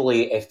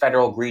eventually a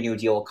federal Green New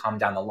Deal will come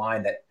down the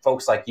line, that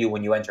folks like you,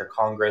 when you enter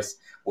Congress,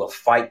 will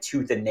fight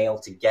tooth and nail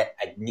to get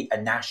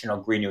a national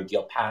Green New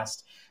Deal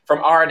passed.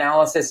 From our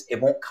analysis, it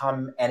won't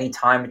come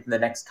anytime in the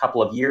next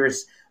couple of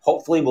years.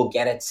 Hopefully we'll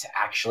get it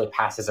actually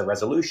passed as a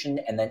resolution,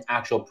 and then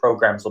actual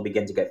programs will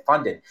begin to get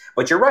funded.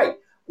 But you're right.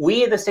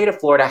 We in the state of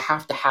Florida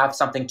have to have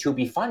something to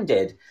be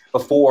funded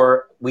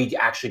before we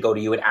actually go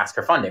to you and ask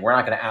for funding. We're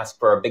not going to ask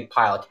for a big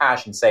pile of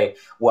cash and say,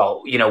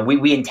 well,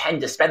 we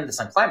intend to spend this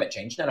on climate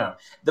change. No.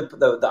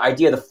 The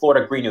idea of the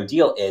Florida Green New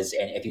Deal is,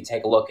 and if you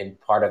take a look in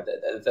part of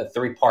the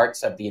three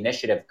parts of the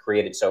initiative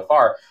created so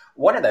far,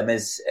 one of them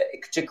is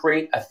to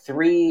create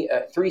three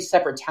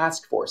separate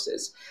task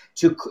forces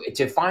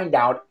to find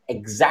out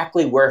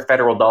exactly where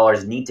federal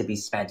dollars need to be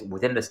spent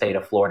within the state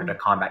of Florida to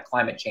combat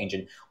climate change.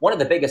 And one of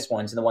the biggest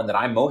ones, and the one that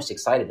I'm most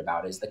excited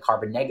about, is the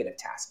Carbon Negative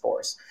Task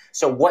Force.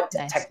 So what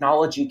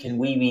technology can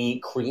we be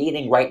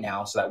creating right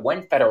now so that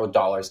when federal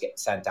dollars get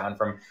sent down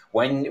from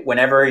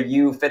whenever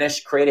you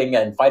finish creating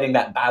and fighting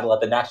that battle at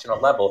the national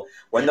level,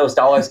 when those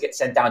dollars get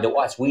sent down to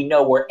us, we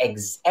know where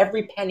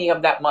every penny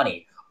of that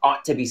money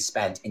ought to be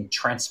spent in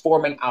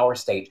transforming our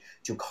state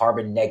to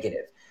carbon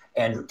negative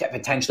and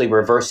potentially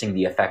reversing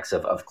the effects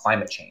of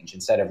climate change.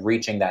 Instead of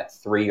reaching that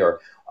 3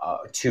 or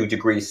 2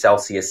 degrees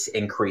Celsius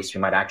increase,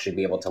 we might actually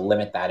be able to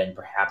limit that and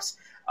perhaps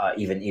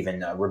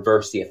even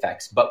reverse the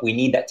effects. But we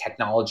need that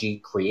technology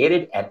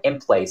created and in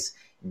place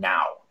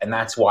now. And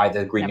that's why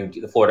the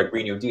Florida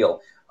Green New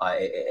Deal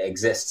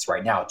exists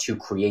right now, to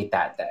create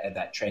that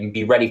and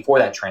be ready for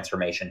that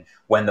transformation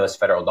when those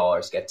federal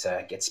dollars get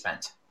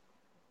spent.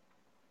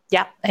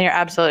 Yeah, and you're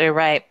absolutely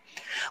right.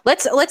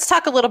 Let's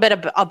talk a little bit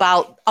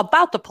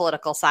about the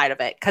political side of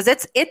it, because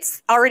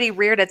it's already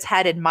reared its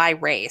head in my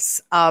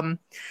race.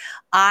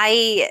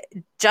 I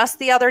just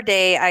the other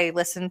day I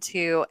listened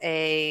to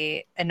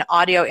an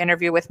audio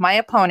interview with my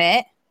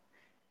opponent,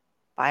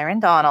 Byron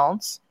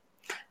Donalds,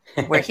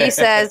 where he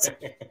says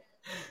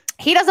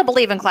he doesn't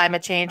believe in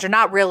climate change, or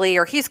not really,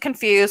 or he's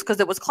confused because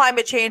it was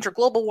climate change or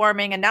global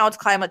warming and now it's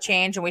climate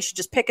change and we should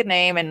just pick a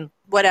name and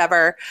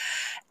whatever.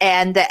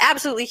 And that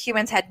absolutely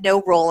humans had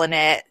no role in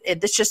it.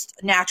 It's just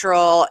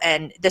natural.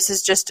 And this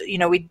is just,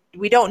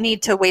 we don't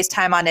need to waste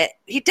time on it.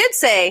 He did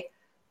say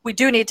we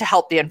do need to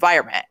help the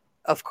environment,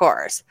 of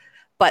course,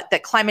 but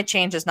that climate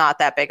change is not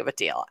that big of a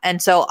deal.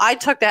 And so I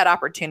took that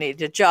opportunity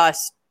to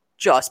just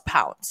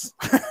pounce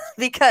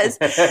because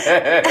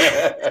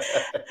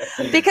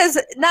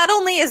not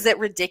only is it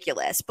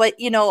ridiculous, but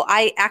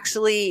I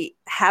actually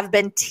have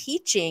been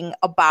teaching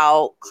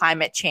about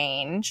climate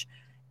change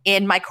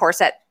in my course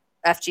at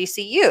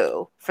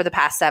FGCU for the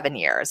past 7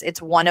 years.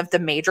 It's one of the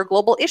major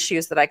global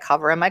issues that I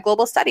cover in my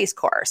global studies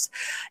course.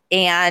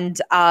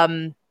 And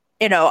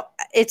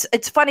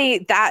it's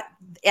funny that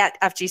at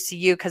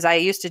FGCU, because I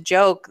used to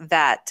joke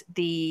that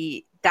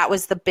that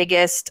was the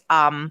biggest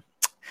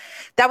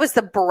that was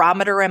the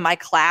barometer in my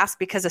class,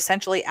 because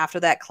essentially after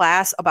that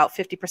class, about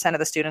 50% of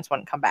the students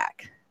wouldn't come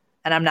back.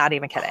 And I'm not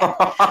even kidding.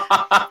 Wow.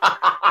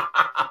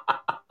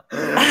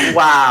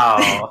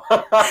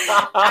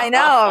 I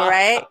know,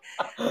 right?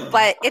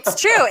 But it's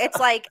true. It's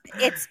like,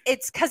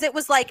 it's because it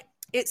was like,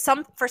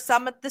 for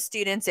some of the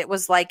students, it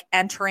was like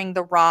entering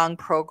the wrong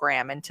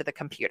program into the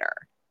computer.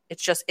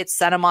 It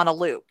sent them on a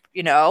loop,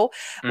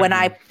 when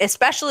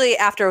especially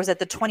after I was at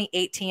the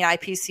 2018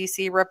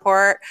 IPCC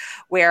report,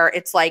 where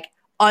it's like,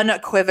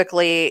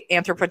 unequivocally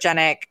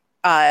anthropogenic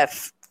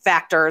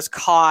factors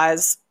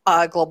cause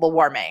global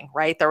warming,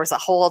 right? There was a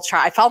whole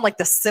chart. I found like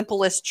the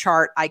simplest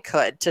chart I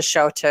could to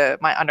show to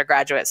my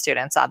undergraduate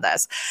students on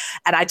this.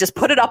 And I just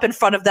put it up in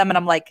front of them and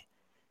I'm like,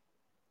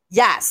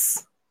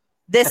 yes,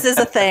 this is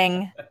a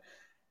thing.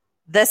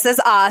 This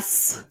is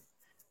us.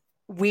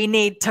 We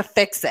need to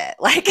fix it.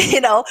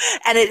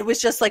 And it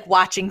was just like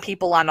watching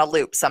people on a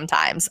loop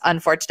sometimes,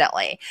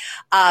 unfortunately.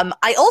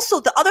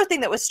 The other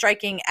thing that was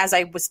striking as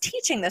I was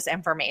teaching this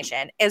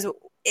information is,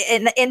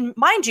 and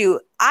mind you,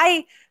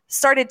 I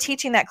started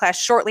teaching that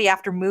class shortly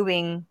after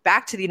moving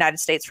back to the United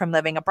States from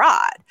living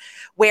abroad,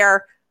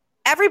 where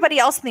everybody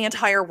else in the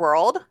entire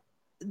world,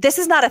 this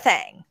is not a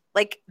thing.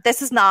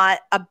 This is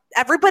not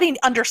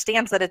everybody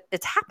understands that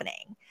it's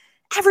happening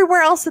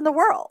everywhere else in the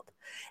world.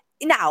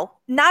 Now,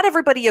 not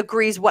everybody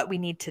agrees what we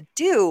need to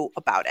do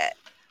about it,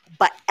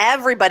 but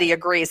everybody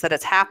agrees that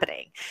it's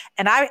happening.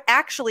 And I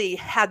actually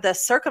had the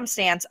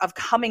circumstance of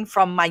coming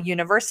from my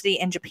university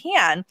in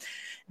Japan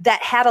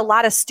that had a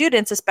lot of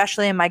students,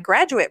 especially in my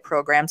graduate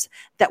programs,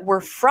 that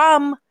were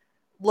from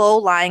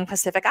low-lying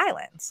Pacific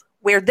Islands,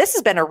 where this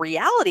has been a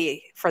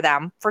reality for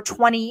them for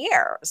 20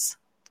 years,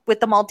 with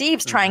the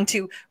Maldives trying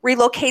to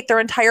relocate their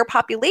entire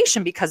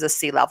population because of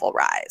sea level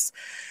rise.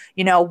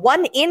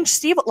 1 inch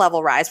sea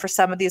level rise for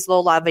some of these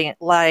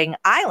low-lying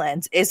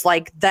islands is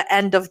like the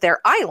end of their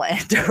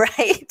island,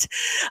 right?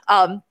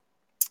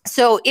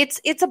 So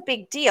it's a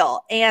big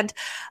deal. And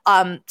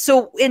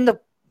so in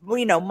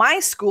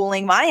my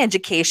schooling, my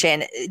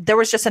education, there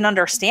was just an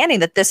understanding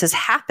that this is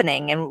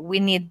happening and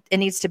it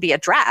needs to be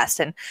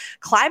addressed. And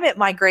climate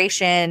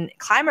migration,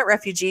 climate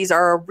refugees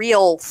are a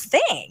real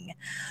thing.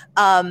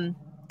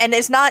 And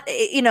it's not,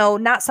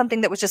 not something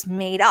that was just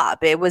made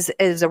up. It was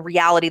a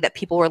reality that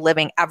people were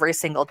living every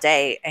single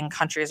day in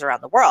countries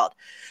around the world.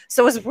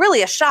 So it was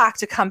really a shock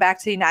to come back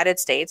to the United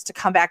States, to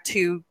come back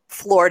to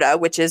Florida,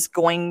 which is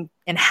going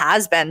and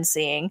has been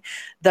seeing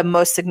the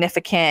most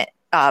significant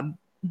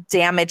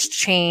damage,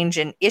 change,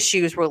 and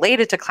issues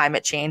related to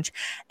climate change.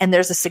 And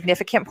there's a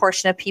significant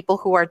portion of people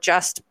who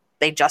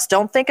they just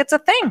don't think it's a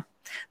thing.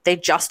 They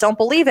just don't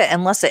believe it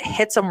unless it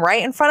hits them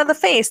right in front of the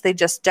face. They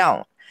just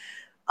don't.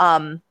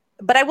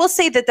 But I will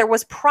say that there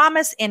was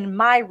promise in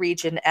my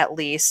region, at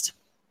least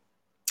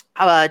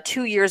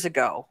 2 years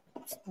ago,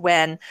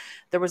 when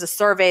there was a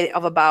survey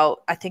of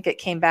I think it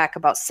came back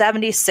about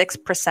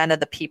 76% of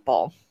the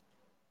people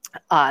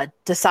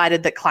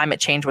decided that climate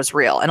change was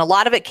real. And a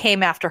lot of it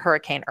came after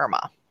Hurricane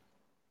Irma.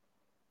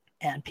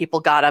 And people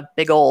got a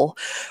big old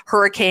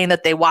hurricane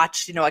that they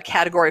watched, a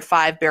Category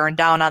 5 bearing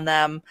down on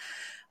them.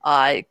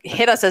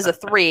 Hit us as a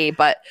 3,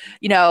 but,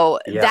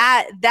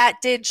 that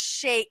did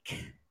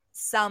shake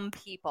some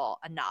people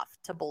enough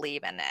to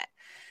believe in it.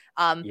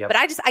 But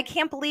I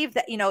can't believe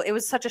that, it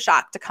was such a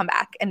shock to come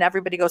back and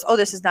everybody goes, oh,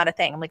 this is not a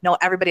thing. I'm like, no,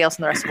 everybody else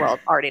in the rest of the world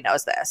already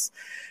knows this.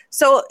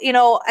 So,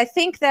 I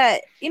think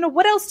that,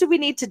 what else do we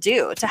need to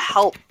do to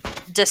help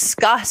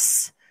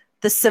discuss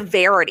the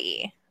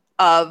severity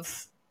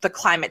of the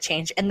climate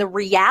change and the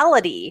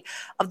reality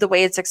of the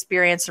way it's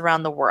experienced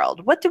around the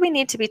world? What do we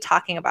need to be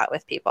talking about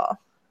with people?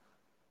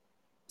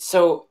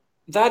 So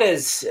that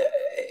is,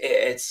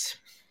 it's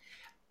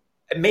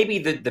maybe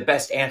the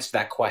best answer to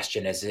that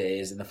question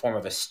is in the form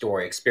of a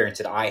story experience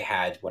that I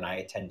had when I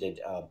attended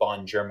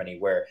Bonn, Germany,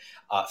 where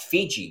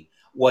Fiji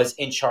was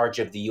in charge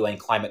of the UN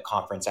climate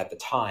conference at the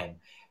time.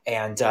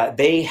 And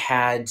they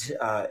had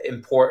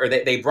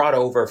they brought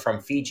over from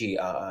Fiji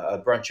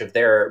a bunch of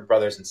their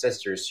brothers and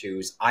sisters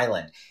whose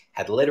island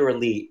had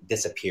literally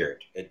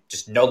disappeared. It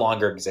just no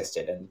longer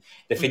existed. And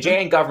the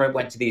Fijian government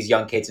went to these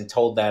young kids and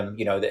told them,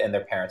 and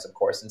their parents, of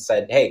course, and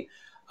said, hey,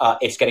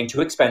 it's getting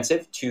too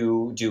expensive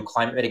to do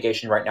climate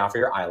mitigation right now for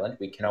your island.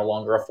 We can no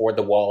longer afford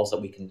the walls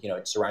that we can,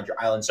 surround your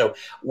island. So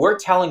we're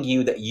telling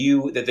you that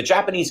the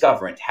Japanese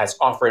government has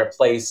offered a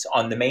place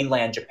on the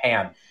mainland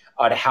Japan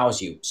to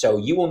house you. So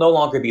you will no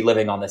longer be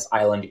living on this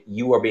island.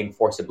 You are being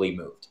forcibly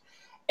moved.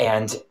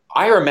 And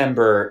I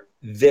remember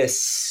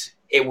this.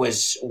 It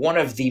was one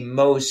of the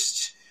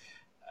most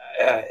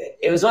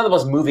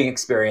moving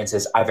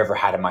experiences I've ever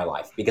had in my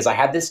life, because I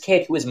had this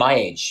kid who was my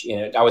age.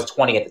 I was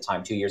 20 at the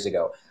time, 2 years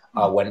ago,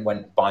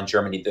 when Bonn,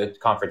 Germany, the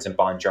conference in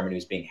Bonn, Germany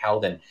was being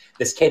held. And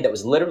this kid that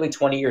was literally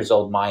 20 years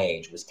old, my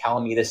age, was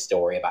telling me this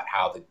story about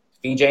how the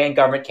Fijian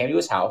government came to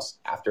his house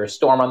after a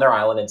storm on their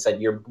island and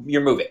said, you're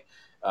moving.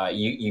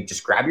 You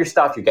just grab your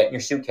stuff, you're getting your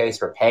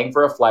suitcase, we're paying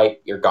for a flight,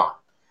 you're gone.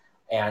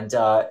 And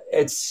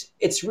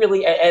it's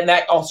really, and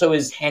that also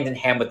is hand in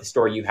hand with the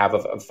story you have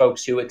of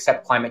folks who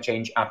accept climate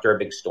change after a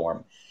big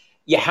storm.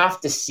 You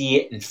have to see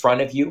it in front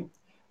of you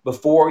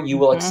before you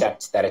will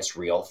accept that it's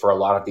real for a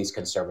lot of these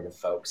conservative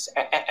folks.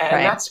 And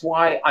that's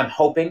why I'm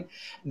hoping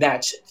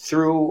that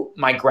through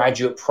my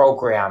graduate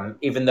program,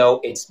 even though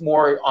it's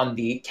more on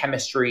the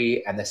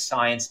chemistry and the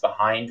science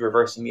behind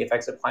reversing the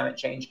effects of climate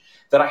change,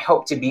 that I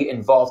hope to be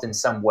involved in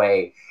some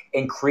way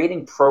in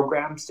creating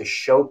programs to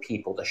show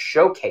people, to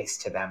showcase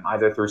to them,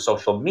 either through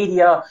social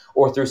media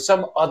or through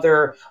some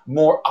other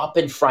more up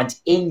in front,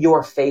 in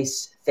your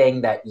face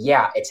thing that,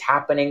 yeah, it's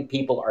happening.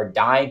 People are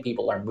dying.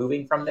 People are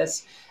moving from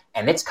this.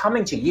 And it's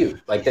coming to you.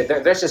 Like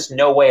there's just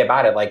no way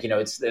about it. Like,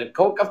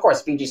 of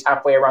course, Fiji's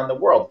halfway around the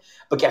world.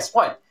 But guess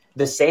what?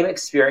 The same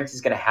experience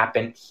is going to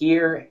happen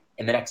here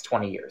in the next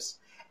 20 years.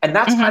 And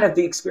that's kind of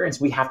the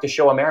experience we have to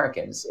show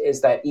Americans,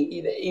 is that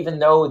even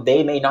though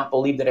they may not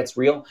believe that it's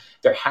real,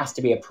 there has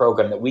to be a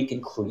program that we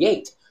can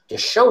create to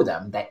show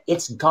them that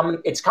it's coming.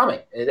 It's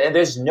coming. And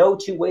there's no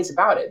two ways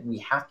about it. We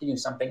have to do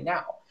something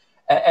now.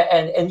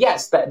 And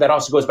yes, that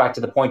also goes back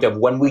to the point of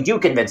when we do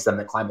convince them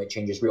that climate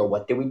change is real,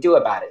 what do we do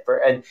about it?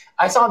 And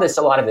I saw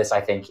a lot of this, I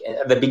think,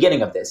 at the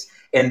beginning of this,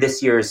 in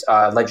this year's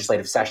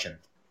legislative session.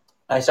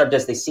 I served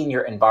as the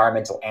senior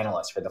environmental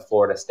analyst for the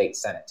Florida State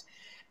Senate.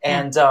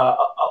 And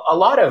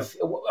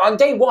on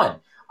day one,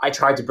 I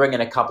tried to bring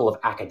in a couple of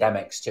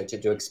academics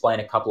to explain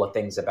a couple of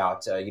things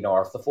about,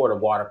 the Florida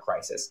water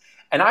crisis.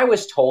 And I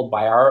was told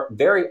by our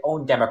very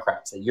own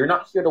Democrats that you're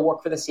not here to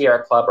work for the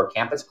Sierra Club or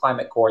Campus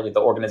Climate Corps, the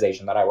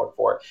organization that I work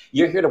for.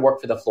 You're here to work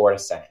for the Florida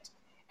Senate.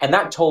 And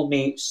that told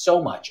me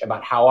so much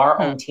about how our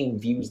own team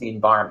views the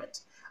environment,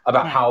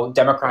 about how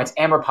Democrats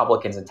and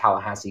Republicans in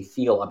Tallahassee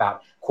feel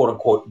about, quote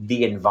unquote,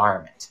 the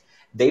environment.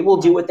 They will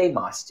do what they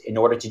must in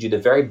order to do the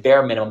very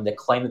bare minimum to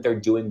claim that they're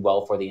doing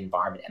well for the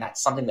environment. And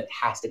that's something that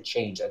has to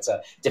change. That's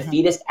a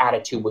defeatist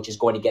attitude, which is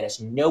going to get us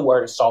nowhere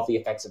to solve the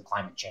effects of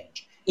climate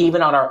change,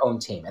 even on our own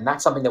team. And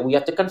that's something that we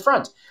have to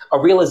confront, a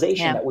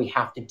realization that we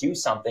have to do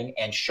something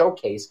and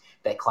showcase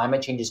that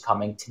climate change is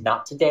coming to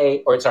not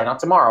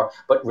tomorrow,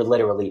 but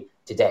literally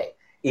today.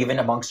 Even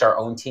amongst our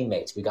own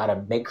teammates, we got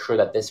to make sure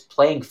that this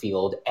playing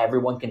field,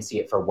 everyone can see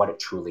it for what it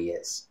truly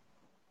is.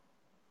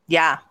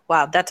 Yeah.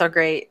 Wow. That's a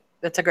great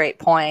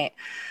point.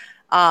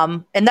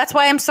 And that's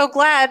why I'm so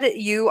glad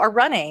you are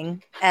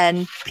running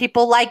and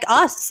people like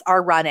us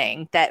are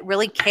running that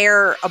really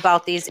care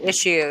about these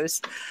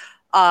issues,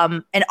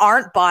 and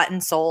aren't bought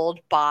and sold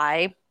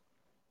by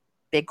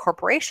big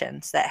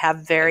corporations that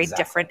have very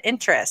different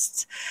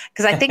interests.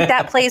 Because I think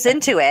that plays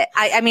into it.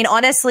 I mean,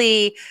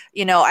 honestly,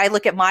 I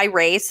look at my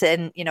race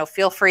and,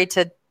 feel free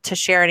to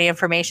share any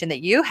information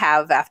that you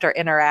have after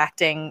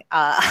interacting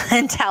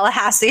in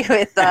Tallahassee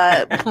with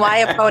my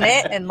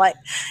opponent and like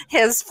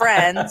his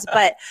friends.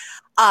 But,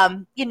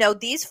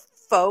 these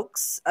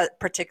folks,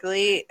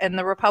 particularly in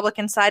the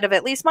Republican side of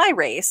at least my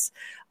race,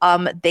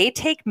 they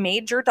take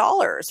major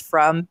dollars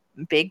from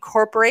big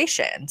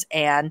corporations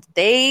and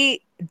they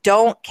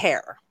don't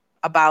care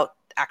about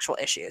actual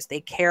issues.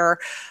 They care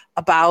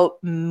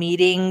about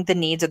meeting the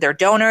needs of their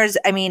donors.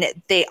 I mean,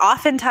 they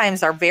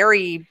oftentimes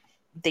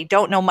they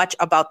don't know much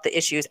about the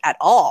issues at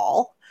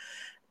all.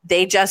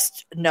 They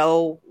just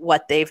know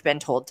what they've been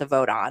told to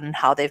vote on and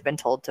how they've been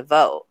told to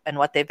vote and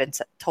what they've been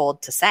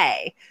told to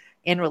say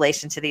in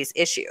relation to these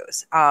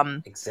issues.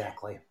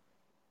 Exactly.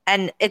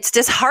 And it's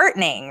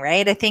disheartening,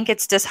 right? I think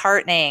it's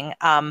disheartening.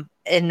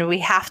 And we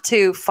have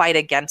to fight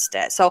against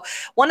it. So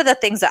one of the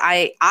things that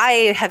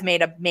I have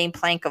made a main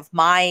plank of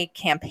my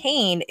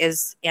campaign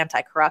is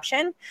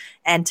anti-corruption,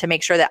 and to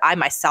make sure that I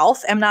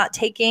myself am not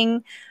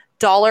taking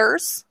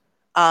dollars,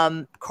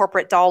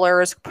 corporate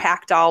dollars,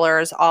 PAC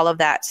dollars, all of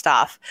that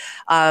stuff.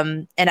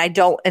 And I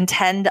don't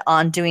intend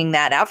on doing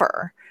that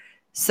ever.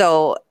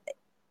 So,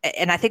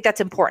 and I think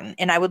that's important.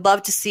 And I would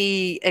love to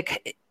see a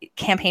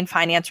campaign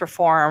finance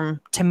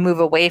reform to move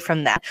away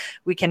from that.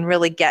 We can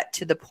really get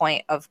to the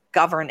point of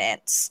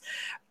governance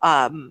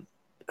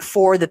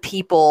for the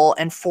people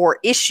and for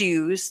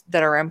issues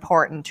that are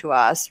important to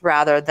us,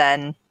 rather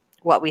than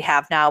what we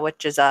have now,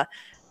 which is a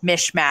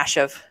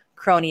mishmash of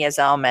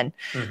cronyism and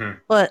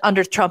well,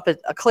 under Trump,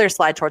 a clear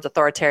slide towards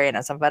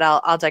authoritarianism. But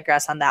I'll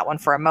digress on that one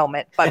for a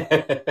moment. But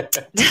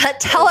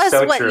tell us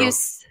what true.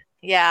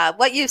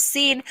 What you've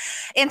seen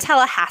in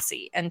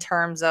Tallahassee in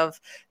terms of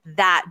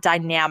that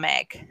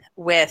dynamic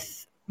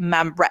with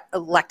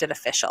elected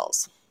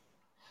officials.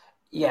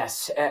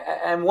 Yes,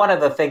 and one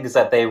of the things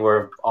that they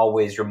were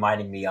always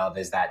reminding me of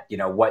is that, you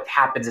know, what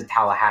happens in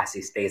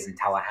Tallahassee stays in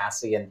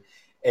Tallahassee, and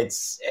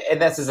this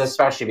is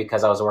especially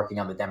because I was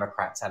working on the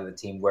Democrat side of the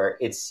team, where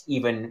it's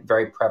even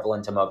very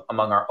prevalent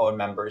among our own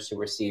members who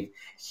receive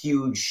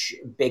huge,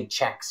 big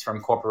checks from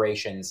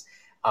corporations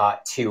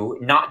to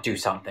not do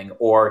something,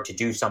 or to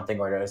do something,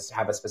 or to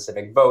have a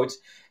specific vote.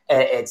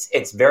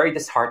 It's very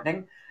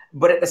disheartening,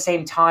 but at the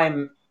same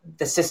time,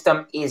 the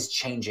system is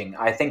changing.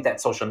 I think that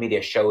social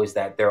media shows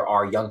that there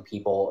are young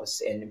people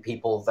and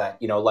people that,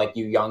 you know, like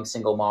you young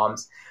single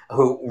moms,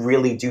 who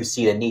really do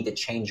see the need to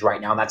change right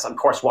now. And that's, of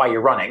course, why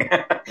you're running.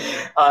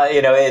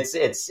 You know,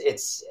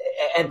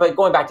 but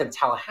going back to the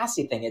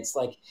Tallahassee thing, it's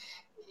like,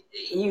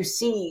 you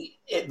see,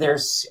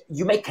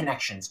 you make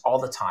connections all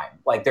the time.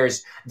 Like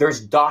there's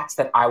dots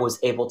that I was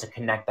able to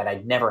connect that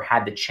I'd never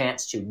had the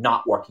chance to,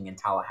 not working in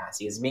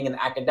Tallahassee. As being in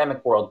the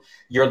academic world,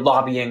 you're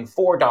lobbying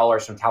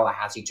 $4 from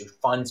Tallahassee to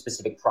fund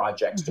specific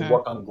projects, to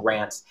work on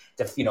grants,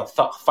 to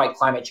fight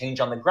climate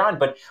change on the ground.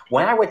 But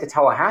when I went to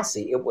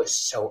Tallahassee, it was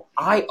so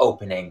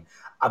eye-opening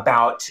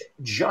about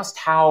just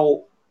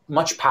how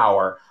much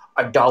power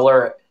a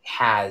dollar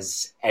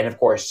has, and of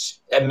course,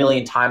 a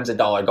million times a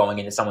dollar going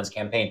into someone's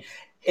campaign.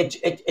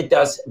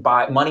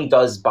 Money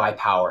does buy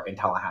power in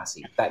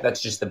Tallahassee. That's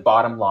just the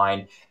bottom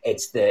line.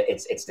 It's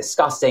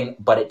disgusting,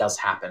 but it does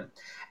happen.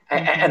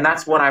 And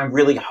that's what I'm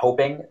really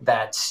hoping,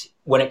 that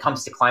when it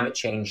comes to climate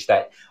change,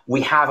 that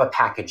we have a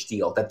package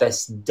deal, that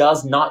this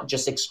does not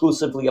just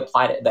exclusively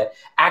apply that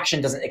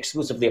action doesn't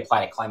exclusively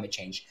apply to climate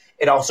change.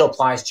 It also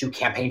applies to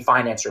campaign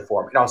finance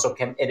reform. It also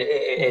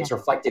it's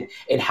reflected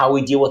in how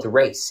we deal with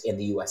race in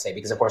the USA,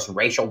 because of course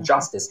racial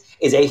justice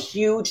is a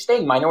huge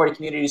thing. Minority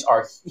communities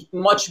are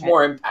much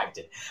more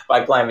impacted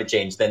by climate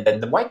change than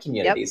the white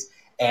communities.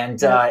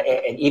 Yep.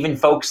 And even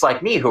folks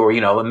like me who are,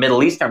 you know, a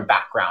Middle Eastern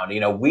background, you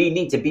know, we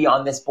need to be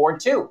on this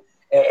board too.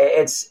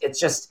 It's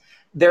just,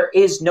 there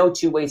is no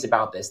two ways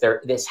about this.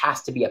 This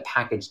has to be a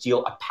package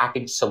deal, a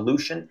package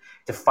solution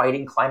to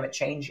fighting climate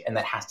change, and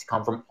that has to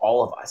come from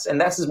all of us. And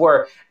this is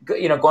where,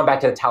 you know, going back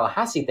to the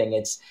Tallahassee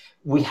thing,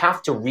 we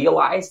have to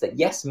realize that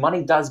yes,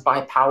 money does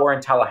buy power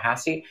in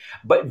Tallahassee,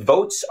 but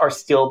votes are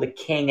still the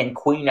king and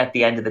queen at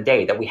the end of the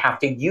day, that we have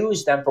to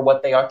use them for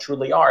what they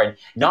truly are, and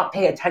not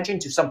pay attention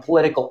to some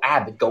political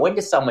ad, but go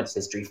into someone's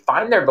history,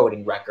 find their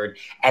voting record,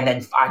 and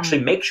then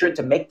actually make sure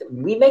to make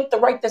the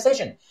right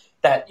decision.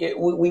 That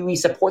we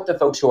support the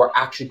folks who are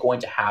actually going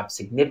to have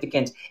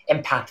significant,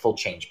 impactful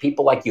change.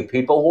 People like you,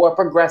 people who are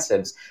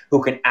progressives,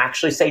 who can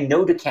actually say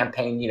no to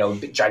campaign, you know,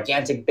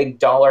 gigantic, big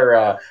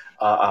dollar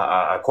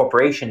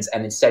corporations,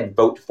 and instead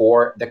vote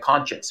for the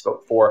conscience,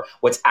 vote for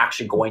what's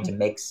actually going to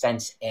make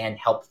sense and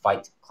help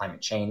fight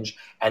climate change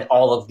and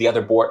all of the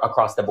other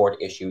across the board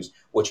issues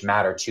which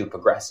matter to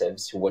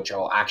progressives, which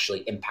will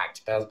actually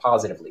impact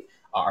positively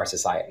our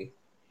society.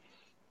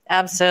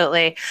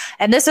 Absolutely.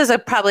 And this is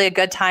probably a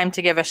good time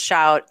to give a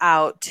shout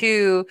out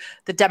to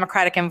the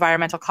Democratic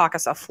Environmental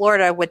Caucus of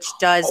Florida, which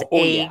does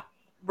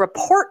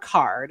report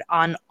card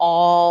on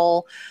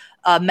all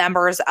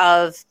members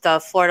of the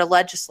Florida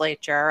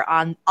legislature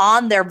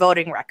on their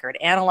voting record,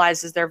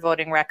 analyzes their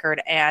voting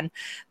record and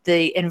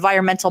the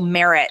environmental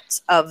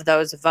merits of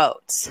those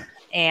votes.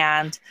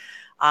 And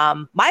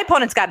my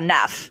opponent's got an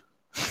F.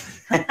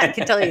 I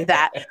can tell you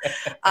that.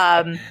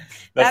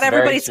 Not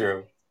everybody's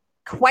true.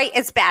 Quite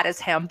as bad as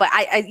him, but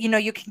I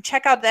you can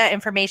check out that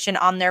information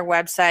on their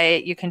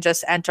website. You can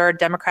just enter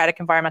Democratic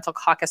Environmental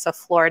Caucus of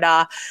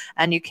Florida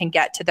and you can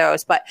get to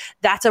those. But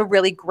that's a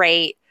really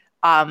great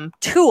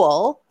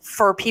tool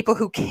for people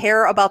who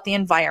care about the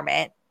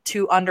environment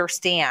to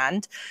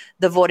understand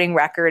the voting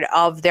record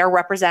of their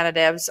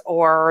representatives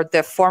or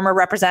the former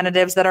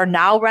representatives that are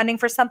now running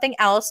for something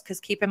else. Because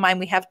keep in mind,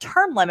 we have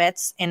term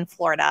limits in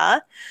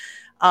Florida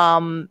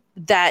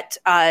that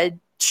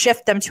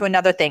shift them to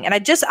another thing. And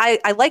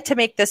I like to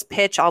make this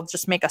pitch. I'll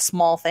just make a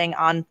small thing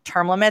on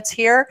term limits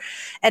here.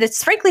 And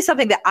it's frankly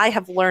something that I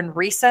have learned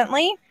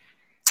recently.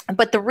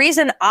 But the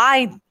reason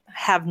I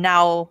have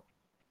now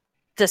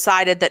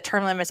decided that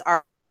term limits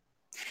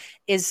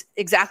is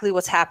exactly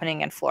what's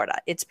happening in Florida.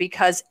 It's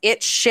because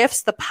it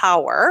shifts the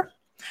power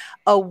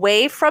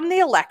away from the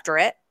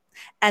electorate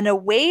and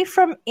away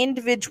from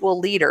individual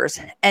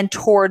leaders and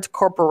towards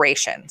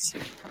corporations.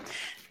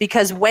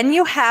 Because when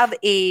you have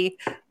a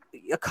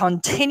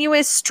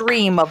continuous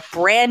stream of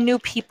brand new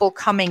people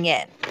coming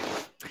in,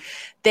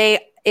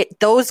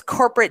 those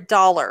corporate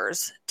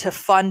dollars to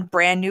fund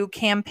brand new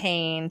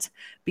campaigns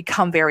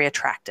become very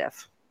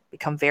attractive.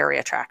 become very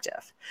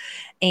attractive.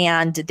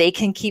 And they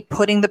can keep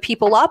putting the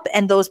people up,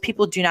 and those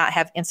people do not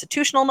have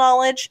institutional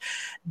knowledge.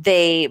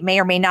 They may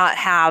or may not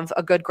have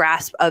a good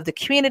grasp of the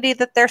community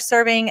that they're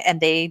serving, and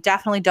they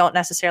definitely don't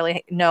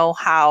necessarily know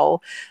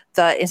how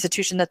the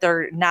institution that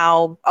they're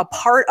now a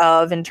part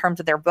of in terms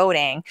of their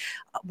voting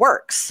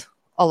works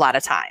a lot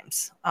of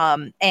times.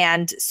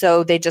 And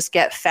so they just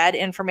get fed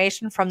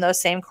information from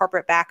those same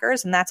corporate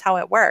backers, and that's how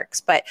it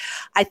works. But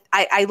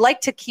I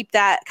like to keep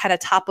that kind of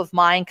top of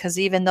mind, because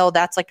even though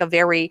that's like a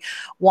very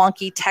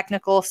wonky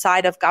technical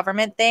side of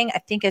government thing, I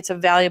think it's a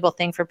valuable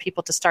thing for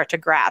people to start to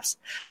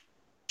grasp.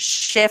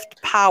 Shift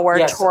power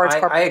towards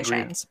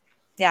corporations.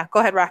 Yeah,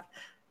 go ahead, Rock.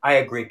 I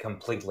agree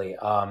completely.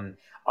 On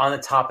the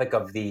topic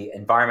of the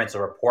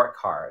environmental report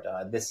card,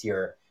 this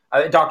year,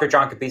 Dr.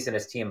 John Capice and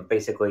his team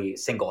basically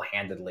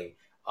single-handedly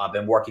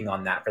been working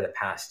on that for the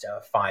past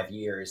 5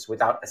 years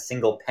without a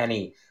single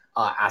penny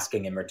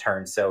asking in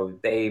return. So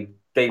they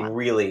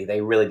really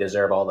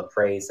deserve all the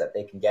praise that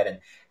they can get. And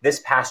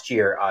this past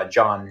year,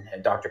 John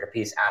and Dr.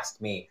 Capice asked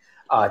me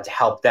to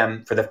help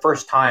them for the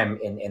first time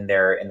in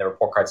the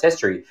report card's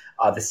history,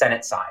 the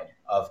Senate side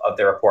of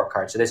their report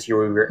card. So this year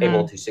we were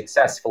able to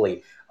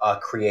successfully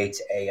create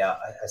a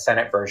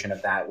Senate version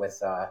of that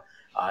with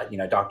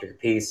Dr.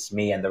 Capice,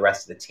 me, and the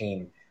rest of the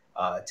team.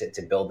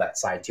 To build that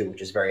side too,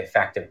 which is very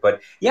effective. But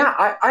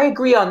yeah, I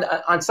agree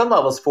on some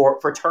levels for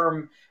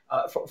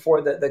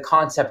the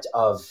concept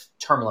of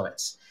term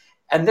limits.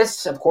 And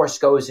this, of course,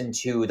 goes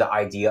into the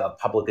idea of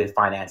publicly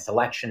financed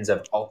elections,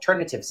 of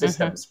alternative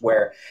systems,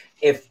 where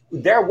if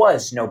there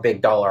was no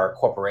big dollar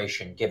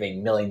corporation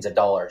giving millions of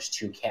dollars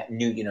to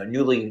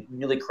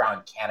newly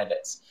crowned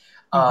candidates,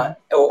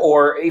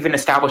 or even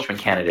establishment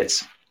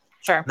candidates,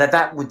 sure,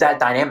 that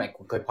dynamic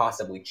could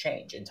possibly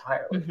change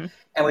entirely,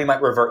 and we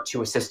might revert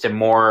to a system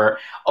more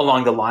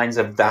along the lines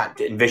of that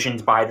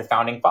envisioned by the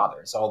founding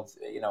fathers.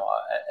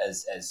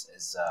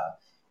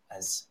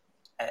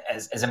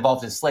 As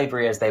involved in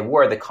slavery as they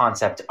were, the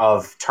concept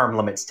of term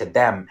limits to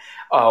them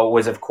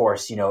was, of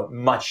course,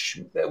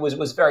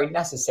 was very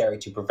necessary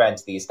to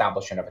prevent the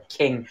establishment of a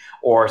king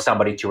or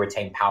somebody to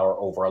retain power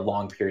over a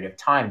long period of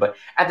time. But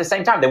at the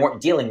same time, they weren't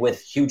dealing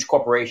with huge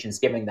corporations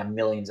giving them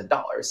millions of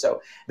dollars.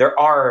 So there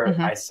are,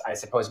 I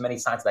suppose, many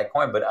sides of that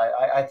coin. But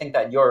I think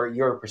that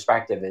your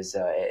perspective is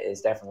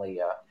definitely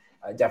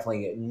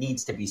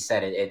needs to be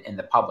said in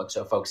the public,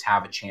 so folks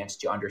have a chance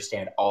to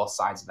understand all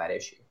sides of that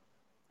issue.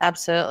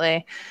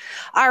 Absolutely.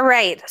 All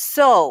right.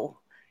 So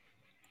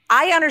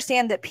I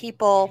understand that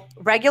people,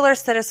 regular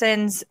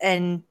citizens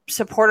and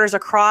supporters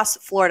across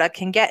Florida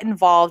can get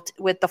involved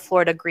with the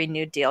Florida Green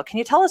New Deal. Can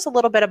you tell us a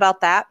little bit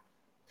about that?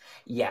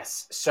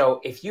 Yes.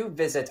 So if you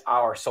visit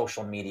our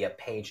social media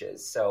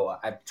pages, so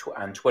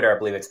on Twitter, I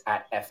believe it's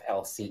at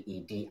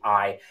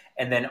FLCEDI,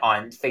 and then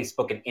on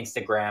Facebook and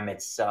Instagram,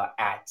 it's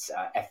at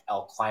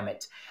FL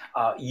Climate,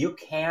 you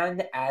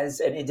can,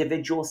 as an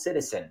individual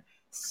citizen,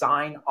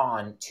 sign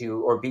on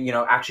to, or be,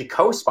 actually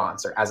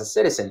co-sponsor as a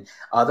citizen,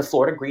 the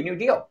Florida Green New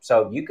Deal.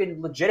 So you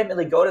can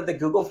legitimately go to the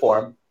Google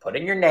form, put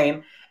in your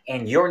name,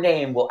 and your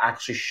name will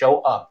actually show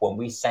up when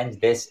we send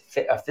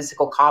a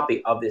physical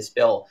copy of this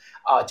bill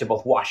to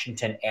both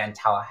Washington and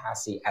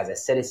Tallahassee as a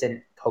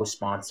citizen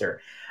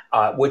co-sponsor.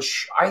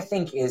 Which I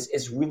think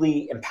is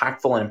really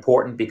impactful and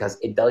important, because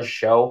it does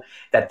show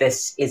that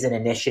this is an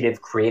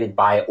initiative created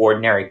by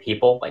ordinary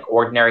people, like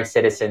ordinary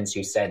citizens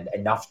who said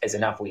enough is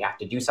enough. We have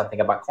to do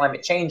something about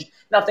climate change.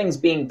 Nothing's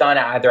being done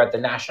either at the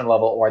national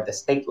level or at the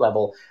state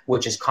level,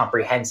 which is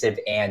comprehensive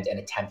and an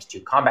attempt to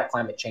combat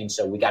climate change.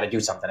 So we got to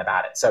do something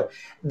about it. So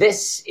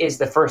this is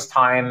the first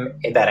time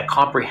that a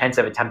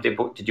comprehensive attempt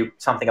to do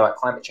something about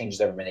climate change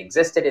has ever been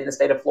existed in the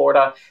state of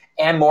Florida.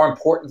 And more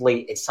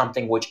importantly, it's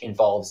something which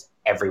involves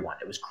everyone.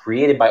 It was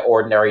created by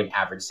ordinary and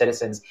average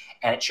citizens,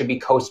 and it should be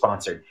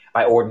co-sponsored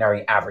by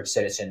ordinary and average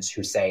citizens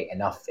who say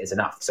enough is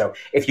enough. So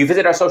if you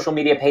visit our social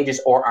media pages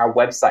or our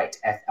website,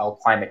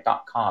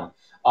 flclimate.com,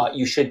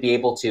 you should be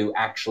able to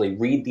actually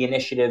read the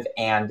initiative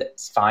and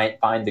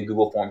find the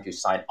Google form to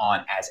sign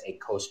on as a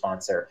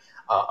co-sponsor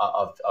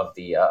of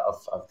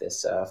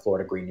this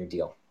Florida Green New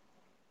Deal.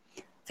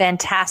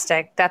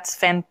 Fantastic.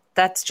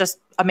 That's just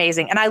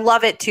amazing. And I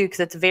love it too, because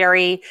it's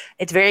very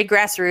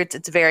grassroots,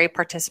 it's very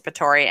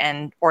participatory,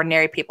 and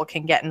ordinary people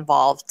can get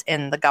involved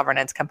in the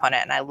governance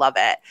component. And I love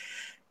it.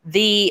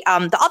 The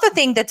other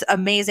thing that's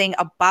amazing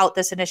about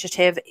this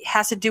initiative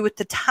has to do with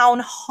the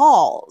town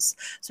halls.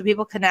 So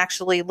people can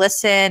actually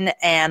listen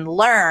and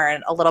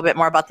learn a little bit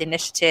more about the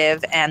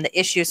initiative and the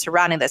issues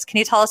surrounding this. Can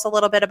you tell us a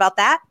little bit about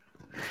that?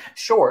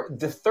 Sure.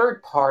 The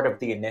third part of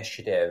the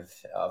initiative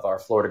of our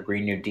Florida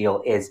Green New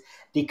Deal is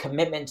the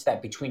commitment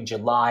that between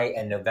July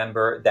and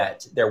November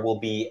that there will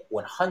be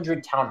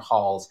 100 town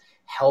halls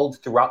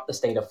held throughout the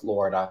state of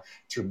Florida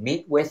to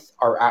meet with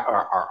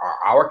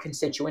our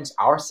constituents,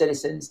 our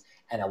citizens,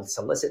 and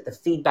solicit the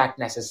feedback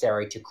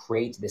necessary to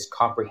create this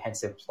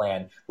comprehensive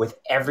plan with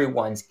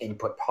everyone's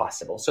input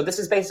possible. So this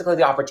is basically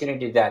the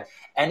opportunity that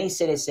any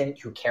citizen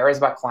who cares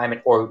about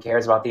climate or who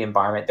cares about the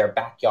environment, their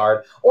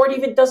backyard, or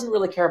even doesn't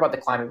really care about the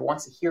climate, but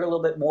wants to hear a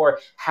little bit more,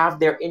 have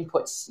their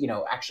inputs,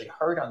 actually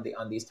heard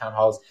on these town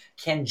halls,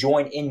 can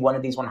join in one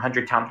of these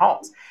 100 town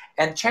halls.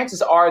 And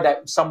chances are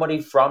that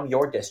somebody from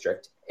your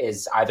district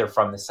is either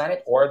from the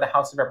Senate or the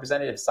House of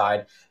Representatives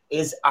side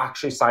is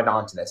actually signed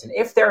on to this. And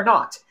if they're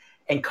not,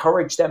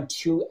 encourage them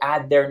to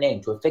add their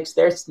name, to affix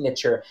their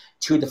signature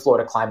to the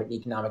Florida Climate and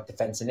Economic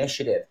Defense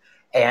Initiative,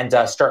 and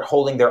start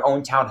holding their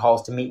own town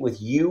halls to meet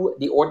with you,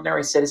 the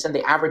ordinary citizen,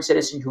 the average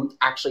citizen who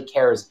actually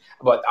cares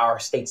about our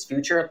state's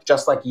future,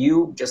 just like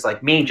you, just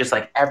like me, just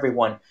like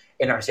everyone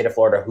in our state of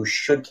Florida who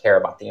should care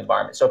about the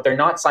environment. So if they're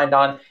not signed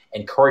on,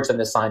 encourage them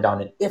to sign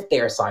on. And if they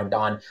are signed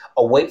on,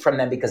 await from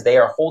them, because they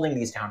are holding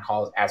these town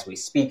halls as we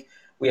speak.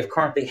 We have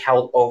currently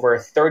held over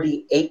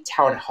 38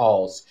 town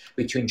halls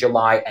between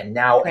July and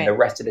now, and the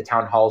rest of the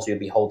town halls we'll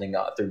be holding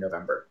through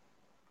November.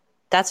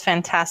 That's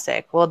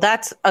fantastic. Well,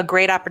 that's a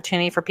great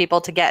opportunity for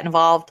people to get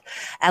involved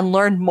and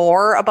learn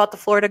more about the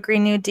Florida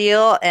Green New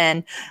Deal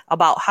and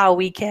about how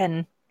we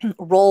can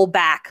roll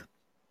back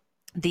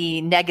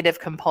the negative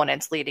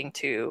components leading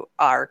to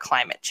our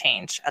climate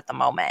change at the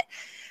moment.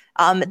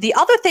 The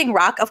other thing,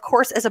 Rock, of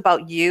course, is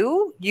about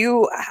you.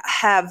 You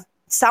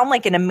sound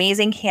like an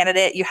amazing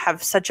candidate. You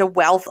have such a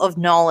wealth of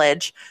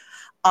knowledge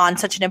on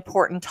such an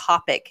important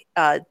topic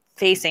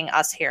facing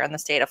us here in the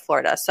state of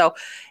Florida. So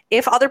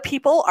if other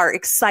people are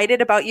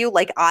excited about you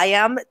like I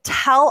am,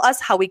 tell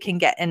us how we can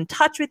get in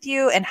touch with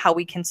you and how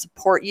we can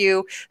support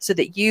you so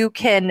that you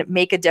can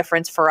make a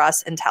difference for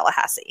us in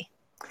Tallahassee.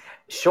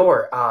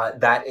 Sure.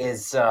 That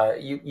is,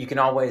 you can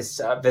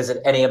always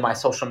visit any of my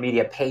social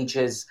media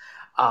pages,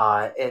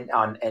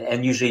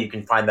 and usually you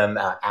can find them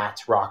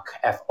at Rock,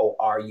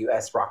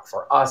 FORUS, Rock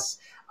for Us.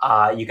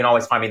 You can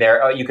always find me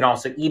there. You can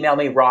also email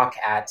me, rock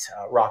at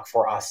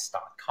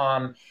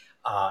rockforus.com.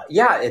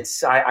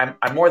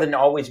 I'm more than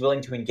always willing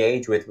to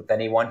engage with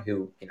anyone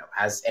who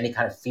has any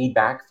kind of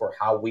feedback for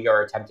how we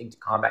are attempting to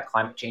combat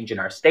climate change in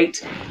our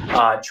state.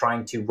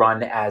 Trying to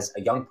run as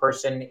a young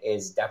person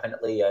is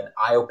definitely an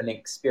eye-opening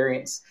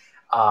experience.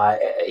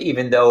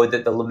 Even though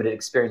the limited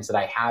experience that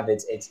I have,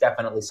 it's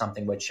definitely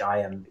something which I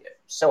am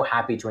so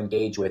happy to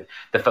engage with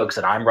the folks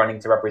that I'm running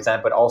to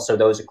represent, but also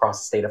those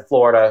across the state of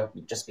Florida,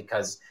 just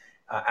because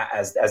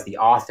as the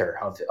author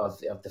of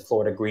the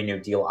Florida Green New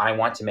Deal, I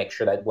want to make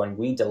sure that when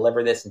we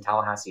deliver this in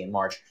Tallahassee in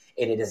March,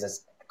 it is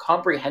as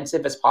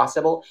comprehensive as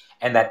possible,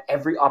 and that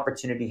every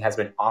opportunity has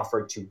been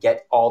offered to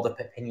get all the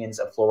opinions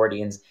of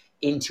Floridians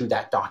into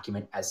that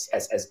document as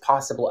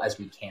possible as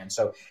we can.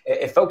 So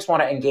if folks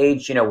want to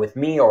engage, with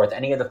me or with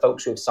any of the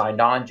folks who have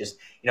signed on, just,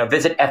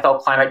 visit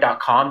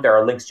flclimate.com. There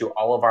are links to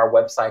all of our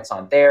websites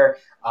on there.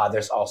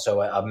 There's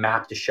also a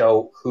map to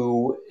show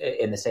who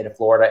in the state of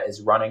Florida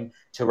is running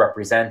to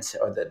represent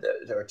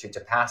or to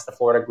pass the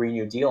Florida Green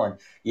New Deal. And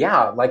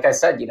yeah, like I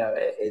said,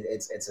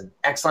 it's an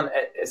excellent,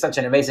 it's such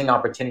an amazing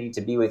opportunity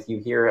to be with you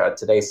here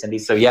today, Cindy.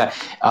 So yeah,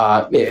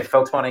 if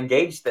folks want to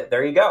engage,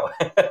 there you go.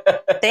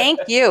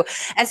 Thank you.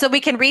 And so we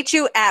can reach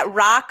you at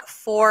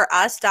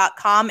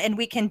rockforus.com and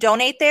we can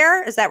donate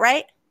there. Is that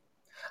right?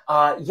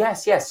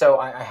 Yes. So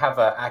I have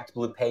Act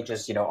Blue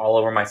pages, all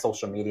over my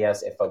social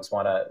medias if folks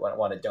want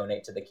to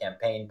donate to the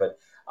campaign. But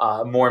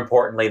more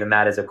importantly than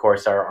that is, of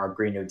course, our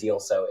Green New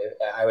Deal. So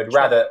I would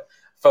rather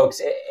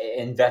folks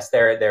invest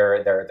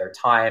their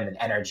time and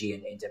energy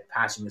into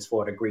passing this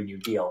Florida Green New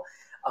Deal.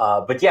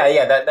 But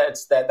yeah,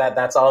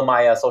 that's all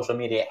my social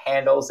media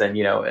handles, and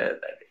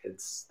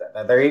it's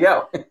there you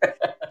go.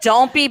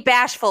 Don't be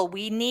bashful.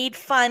 We need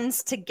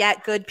funds to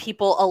get good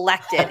people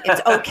elected.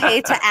 It's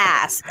okay to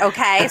ask.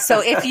 Okay. So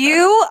if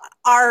you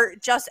are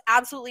just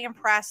absolutely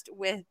impressed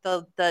with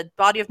the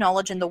body of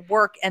knowledge and the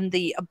work and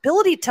the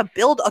ability to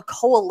build a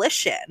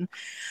coalition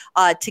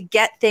to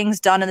get things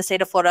done in the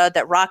state of Florida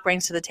that Rock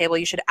brings to the table,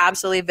 you should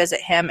absolutely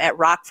visit him at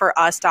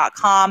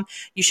rockforus.com.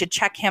 You should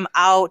check him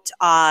out.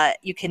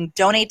 You can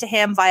donate to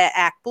him via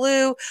Act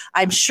Blue.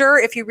 I'm sure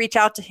if you reach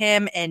out to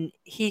him and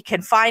he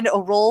can find a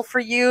role for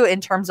you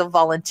in terms of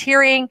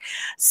volunteering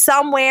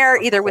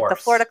somewhere, either with the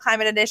Florida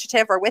Climate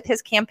Initiative or with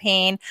his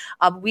campaign.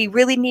 We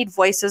really need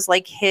voices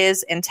like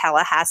his in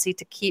Tallahassee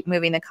to keep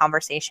moving the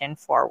conversation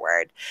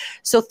forward.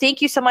 So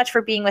thank you so much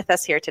for being with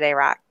us here today,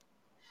 Rock.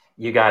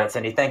 You got it,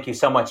 Cindy. Thank you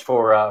so much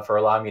for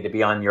allowing me to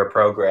be on your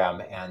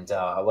program, and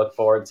I look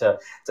forward to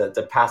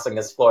passing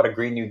this Florida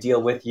Green New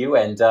Deal with you,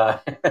 and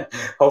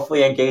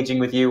hopefully engaging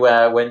with you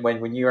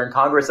when you're in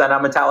Congress and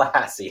I'm in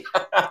Tallahassee.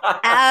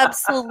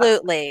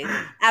 Absolutely.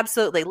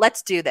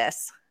 Let's do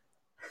this.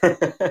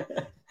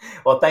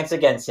 Well, thanks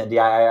again, Cindy.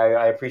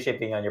 I appreciate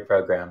being on your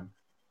program.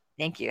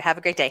 Thank you. Have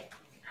a great day.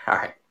 All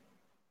right.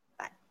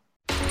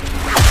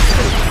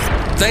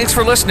 Thanks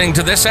for listening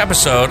to this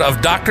episode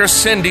of Dr.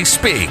 Cindy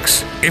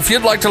Speaks. If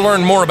you'd like to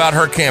learn more about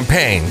her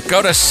campaign,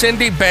 go to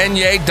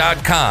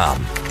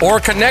cindybanyai.com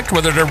or connect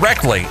with her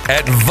directly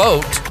at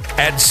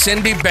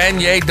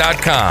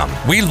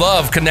vote@cindybanyai.com. We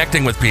love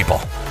connecting with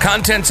people.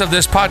 Contents of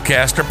this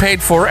podcast are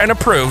paid for and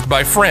approved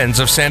by friends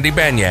of Sandy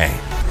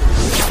Banyai.